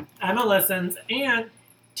listens. And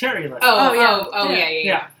Terry listens.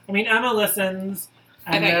 Yeah. I mean, Emma listens,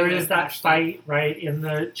 I and thought you there meant is that Ashley. fight, right, in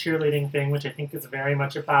the cheerleading thing, which I think is very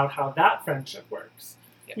much about how that friendship works.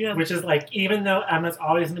 Yeah. Which is like, even though Emma's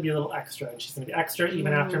always going to be a little extra, and she's going to be extra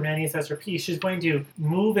even after Manny says her piece, she's going to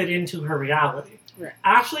move it into her reality. Right.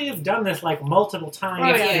 Ashley has done this like multiple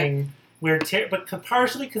times, thing where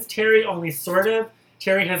partially because Terry only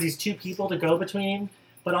Terry has these two people to go between,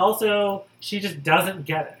 but also she just doesn't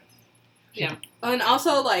get it. Yeah. And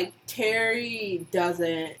also, like, Terry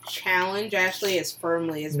doesn't challenge Ashley as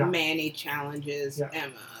firmly as No. Manny challenges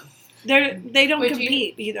Emma. They don't But do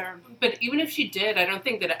compete either. But even if she did, I don't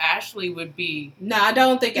think that Ashley would be. No, I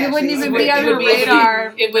don't think It Ashley wouldn't even would- be on would her be able to-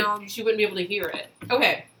 radar. It would. No. She wouldn't be able to hear it.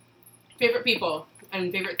 Okay. Favorite people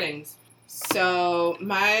and favorite things. So,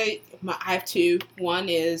 I have two. One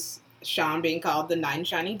is Sean being called the Knight in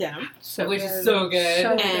Shining Denim. Which is so good.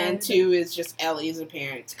 So And good. two is just Ellie's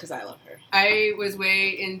appearance, because I love her. I was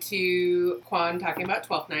way into Quan talking about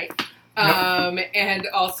Twelfth Night, and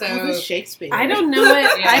also Oh, this Shakespeare. I don't know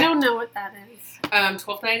it. Yeah. I don't know what that is.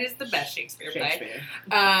 Twelfth Night is the best Shakespeare play. Shakespeare.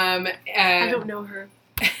 I don't know her.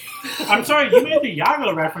 I'm sorry, you made the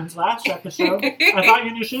Yago reference last episode. I thought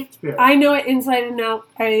you knew Shakespeare. I know it inside and out.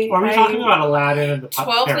 Or are we talking about Aladdin and the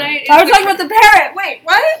Twelfth Parrot? Night. I was talking about the parrot. Wait,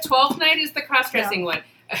 what? Twelfth Night is the cross-dressing one.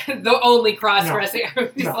 The only cross-dressing.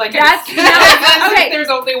 It's No. like That's okay. There's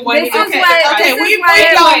only one. This is okay, what- Okay, this is we've why-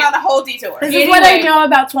 been going on a whole detour. This is what I Anyway. know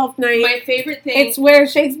about Twelfth Night. My favorite thing. It's where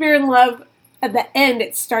Shakespeare in Love, at the end,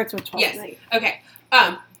 it starts with Twelfth Yes. Night. Okay.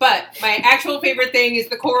 But my actual favorite thing is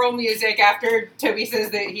the choral music after Toby says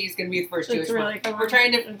that he's going to be the first Jewish It's really one. good. We're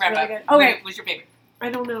trying to It's wrap really up. good. Okay. What's your favorite? I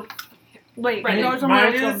don't know. Wait, Right. yours or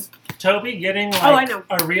Mine mine? is Toby getting Oh, I like know.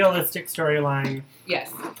 a realistic storyline,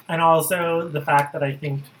 Yes. and also the fact that I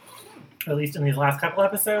think, at least in these last couple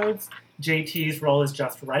episodes, JT's role is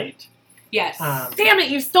just right. Yes. Damn it,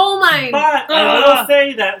 you stole mine! But I will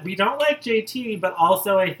say that we don't like JT, but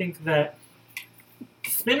also I think that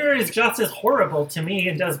Spinner is just as horrible to me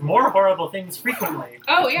and does more horrible things frequently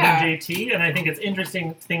Oh, yeah. than JT, and I think it's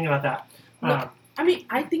interesting thinking about that. No. I mean,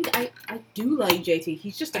 I think I do like JT.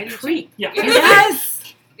 He's just I a do too. creep. Yeah.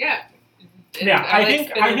 Yes! Yeah. And Yeah, I like think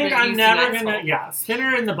Spinner, but I'm he's never an gonna. asshole. Yeah,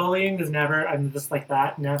 Spinner and the bullying is never. I'm just like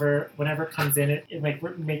that. Never. Whenever it comes in, it like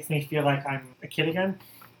makes me feel like I'm a kid again.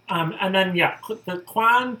 And then the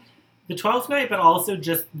Quan, the 12th Night, but also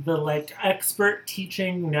just the like expert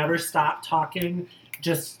teaching, never stop talking,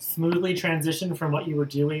 just smoothly transition from what you were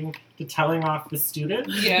doing to telling off the student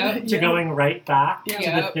Yeah. to going right back to the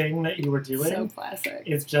Yeah. thing that you were doing So classic.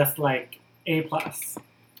 is just like A+.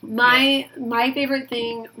 My favorite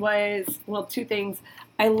thing was, well, two things.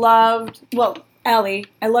 I loved, Ellie.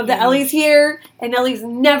 I love that Ellie's here, and Ellie's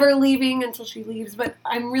never leaving until she leaves, but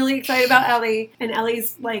I'm really excited about Ellie, and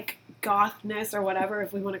Ellie's, like, gothness or whatever,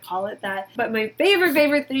 if we want to call it that. But my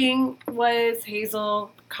favorite thing was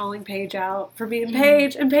Hazel calling Paige out for being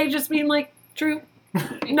Paige, and Paige just being like, true.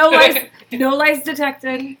 No lies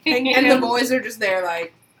detected. Thank And you. the boys are just there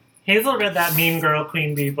like, Hazel read that Mean Girl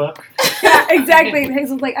Queen Bee book. Yeah, exactly.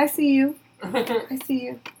 Hazel's like, I see you. I see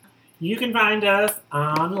you. You can find us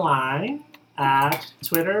online at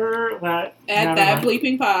Twitter, at That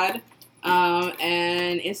Bleeping Pod,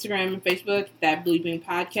 and Instagram and Facebook, That Bleeping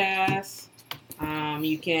Podcast.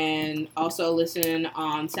 You can also listen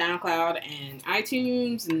on SoundCloud and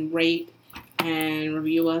iTunes and rate and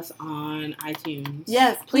review us on iTunes.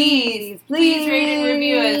 Yes, please. Please rate and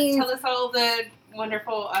review us. Tell us all the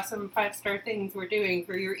wonderful, awesome 5-star things we're doing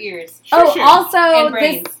for your ears. Sure. Also, And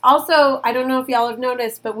brains. I don't know if y'all have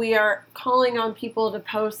noticed, but we are calling on people to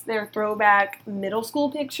post their throwback middle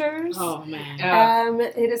school pictures. Oh, man.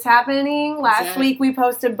 It is happening. Last that- week we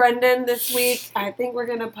posted Brendan. This week I think we're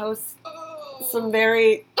gonna post some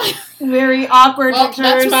very, very awkward Well, pictures.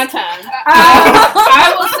 that's my time.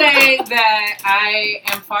 I will say that I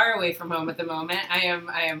am far away from home at the moment. I am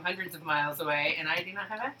hundreds of miles away, and I do not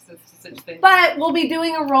have access to such things. But we'll be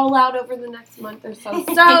doing a rollout over the next month or so.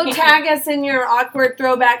 So tag us in your awkward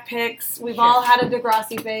throwback pics. We've all had a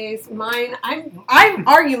Degrassi phase. Mine, I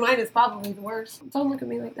argue mine is probably the worst. Don't look at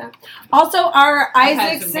me like that. Also, our I've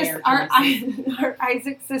had Isaac some hair our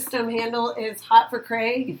Isaac system handle is Hot for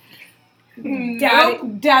Craig. No.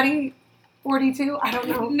 Daddy 42. I don't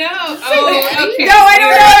know. No. Oh, okay. No, I don't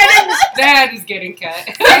know. I didn't. That is getting cut.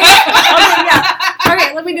 Okay, yeah.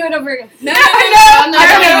 Okay, let me do it over again. No,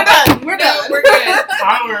 We're done. We're good.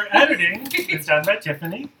 Our editing is done by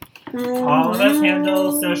Tiffany. All of us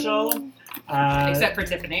handle social. Except for for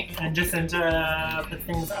Tiffany. And Jacinta puts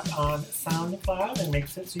things up on SoundCloud and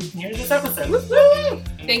makes it so you can hear this episode.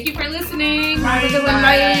 Thank you for listening. Have a good one.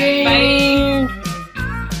 Bye. Bye. Bye.